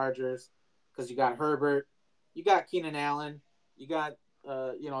like the Chargers because you got Herbert, you got Keenan Allen, you got,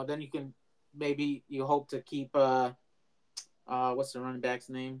 then you hope to keep, what's the running back's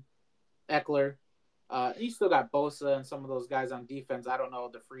name? Eckler. You still got Bosa and some of those guys on defense. I don't know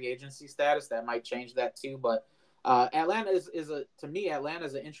the free agency status. That might change that too. But Atlanta is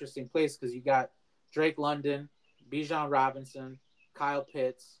an interesting place because you got Drake London, Bijan Robinson, Kyle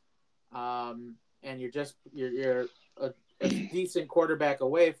Pitts, and you're a decent quarterback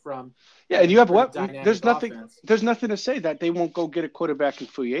away from. Yeah, and you have what? There's nothing to say that they won't go get a quarterback in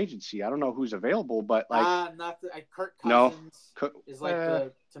free agency. I don't know who's available, but Kirk Cousins is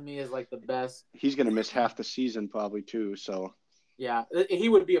to me is like the best. He's going to miss half the season probably too. So yeah, he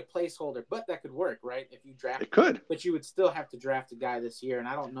would be a placeholder, but that could work, right? If you draft, it could, but you would still have to draft a guy this year, and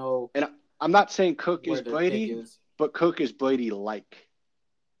I don't know. And I'm not saying Cook is Brady, but Cook is Brady-like.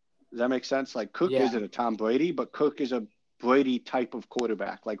 Does that make sense? Like Cook isn't a Tom Brady, but Cook is a Brady type of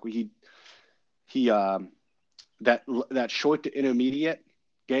quarterback. Like that short to intermediate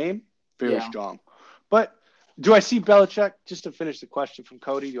game, very strong. But do I see Belichick, just to finish the question from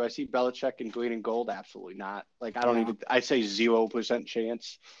Cody, do I see Belichick in green and gold? Absolutely not. Like I say 0%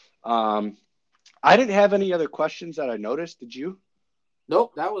 chance. I didn't have any other questions that I noticed. Did you?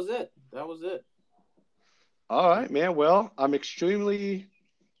 Nope, that was it. All right, man. Well, I'm extremely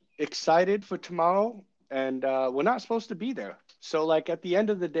excited for tomorrow. And we're not supposed to be there. So, like, at the end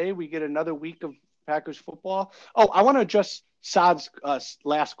of the day, we get another week of Packers football. Oh, I want to address Saad's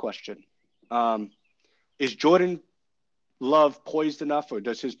last question. Is Jordan Love poised enough, or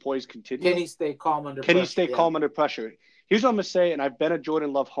does his poise continue? Can he stay calm under pressure? Calm under pressure? Here's what I'm going to say, and I've been a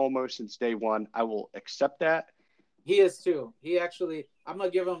Jordan Love homer since day one. I will accept that. He is, too. He actually – I'm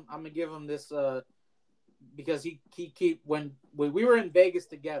going to give him this because when we were in Vegas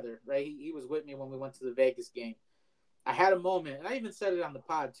together, right? He was with me when we went to the Vegas game. I had a moment, and I even said it on the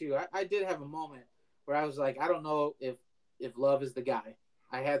pod too. I did have a moment where I was like, I don't know if Love is the guy.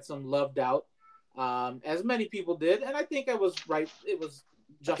 I had some Love doubt, as many people did, and I think I was right. It was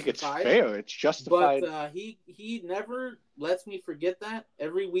justified. I think it's fair. It's justified. But he never lets me forget that.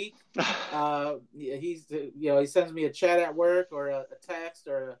 Every week, he sends me a chat at work or a text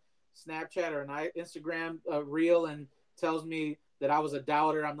or a Snapchat or an Instagram reel and tells me that I was a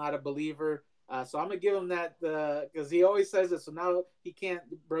doubter. I'm not a believer. So I'm gonna give him that because he always says it. So now he can't,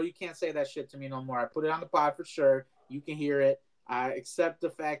 bro. You can't say that shit to me no more. I put it on the pod for sure. You can hear it. I accept the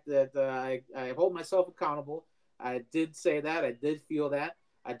fact that I hold myself accountable. I did say that. I did feel that.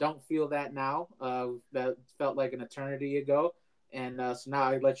 I don't feel that now. That felt like an eternity ago. And so now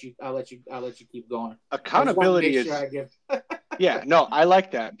I'll let you keep going. Accountability is. Sure I give... Yeah, no, I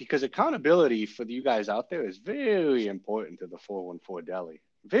like that because accountability for you guys out there is very important to the 414 Deli.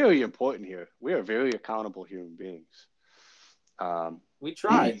 Very important here. We are very accountable human beings. We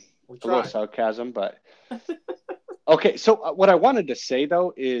tried. A little sarcasm, but okay. So what I wanted to say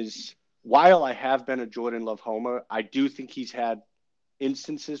though is, while I have been a Jordan Love homer, I do think he's had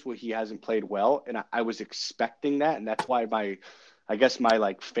instances where he hasn't played well, and I was expecting that, and that's why my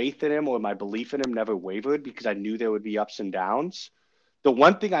like faith in him or my belief in him never wavered because I knew there would be ups and downs. The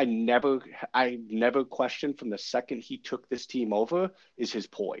one thing I never questioned from the second he took this team over is his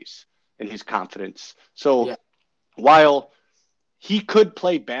poise and his confidence. So while he could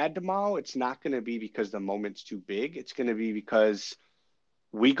play bad tomorrow, it's not going to be because the moment's too big. It's going to be because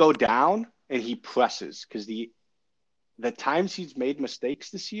we go down and he presses, because the times he's made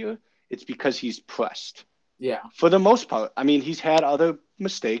mistakes this year, it's because he's pressed. Yeah. For the most part. I mean, he's had other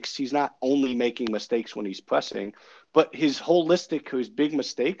mistakes. He's not only making mistakes when he's pressing, but his big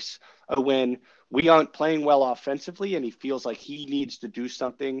mistakes are when we aren't playing well offensively and he feels like he needs to do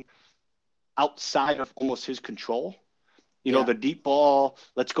something outside of almost his control. You know, the deep ball,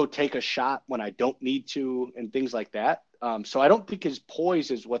 let's go take a shot when I don't need to, and things like that. So I don't think his poise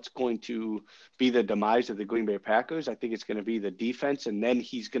is what's going to be the demise of the Green Bay Packers. I think it's going to be the defense, and then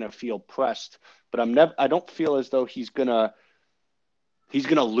he's going to feel pressed. But I don't feel as though he's gonna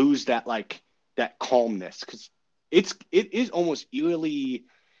lose that that calmness, because it is almost eerily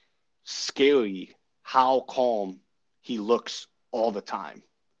scary how calm he looks all the time.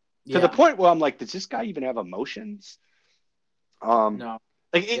 To the point where I'm like, does this guy even have emotions? No.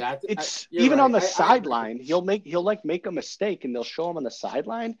 It's even right. On the sideline, he'll make a mistake and they'll show him on the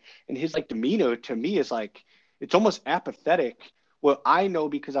sideline, and his demeanor to me is it's almost apathetic. Where I know,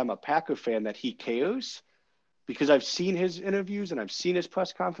 because I'm a Packer fan, that he cares, because I've seen his interviews and I've seen his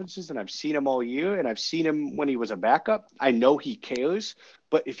press conferences and I've seen him all year and I've seen him when he was a backup. I know he cares,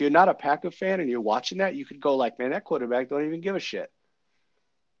 but if you're not a Packer fan and you're watching that, you could go man, that quarterback don't even give a shit.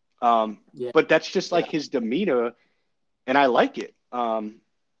 But that's just his demeanor, and I like it.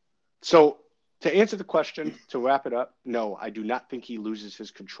 So to answer the question, to wrap it up, no, I do not think he loses his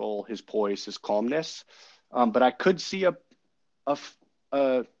control, his poise, his calmness. But I could see a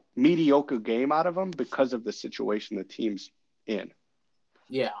mediocre game out of him because of the situation the team's in.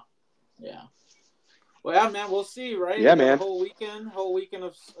 Yeah. Well, yeah, man, we'll see, right? Yeah, man. Whole weekend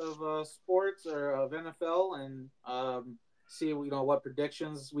of sports or of NFL, and see what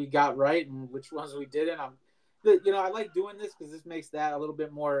predictions we got right and which ones we didn't. I like doing this because this makes that a little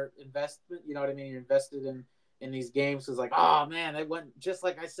bit more investment. You know what I mean? You're invested in these games. It's like, oh man, it went just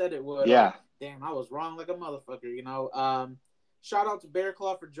like I said it would. Yeah. Damn, I was wrong like a motherfucker. Shout out to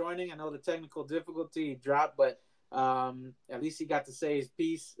Bearclaw for joining. I know the technical difficulty dropped, but at least he got to say his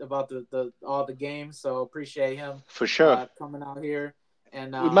piece about all the games. So appreciate him for sure coming out here.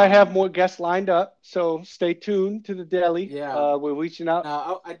 And we might have more guests lined up, so stay tuned to the Daily. Yeah, we're reaching out.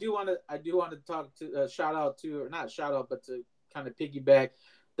 I do want to talk to shout out to, or not shout out, but to kind of piggyback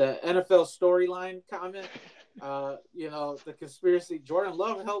the NFL storyline comment. The conspiracy. Jordan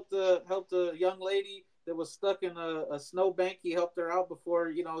Love helped a young lady that was stuck in a snowbank. He helped her out before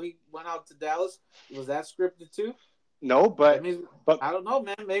he went out to Dallas. Was that scripted too? No, but I don't know,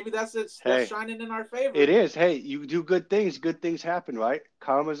 man. Maybe that's it. That's shining in our favor. It is. Hey, you do good things happen, right?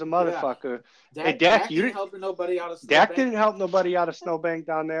 Karma's a motherfucker. Yeah. Hey, Dak, you didn't help nobody out of snowbank. Dak didn't help nobody out of snowbank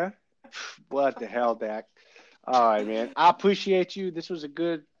down there. What the hell, Dak? All right, man. I appreciate you. This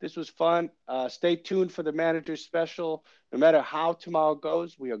was fun. Stay tuned for the manager special. No matter how tomorrow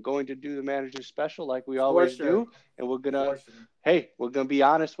goes, we are going to do the manager special like we always do, and we're gonna be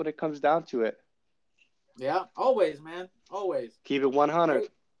honest when it comes down to it. Yeah, always, man. Always. Keep it 100.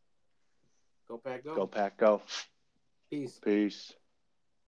 Go Pack, go. Go Pack, go. Peace. Peace.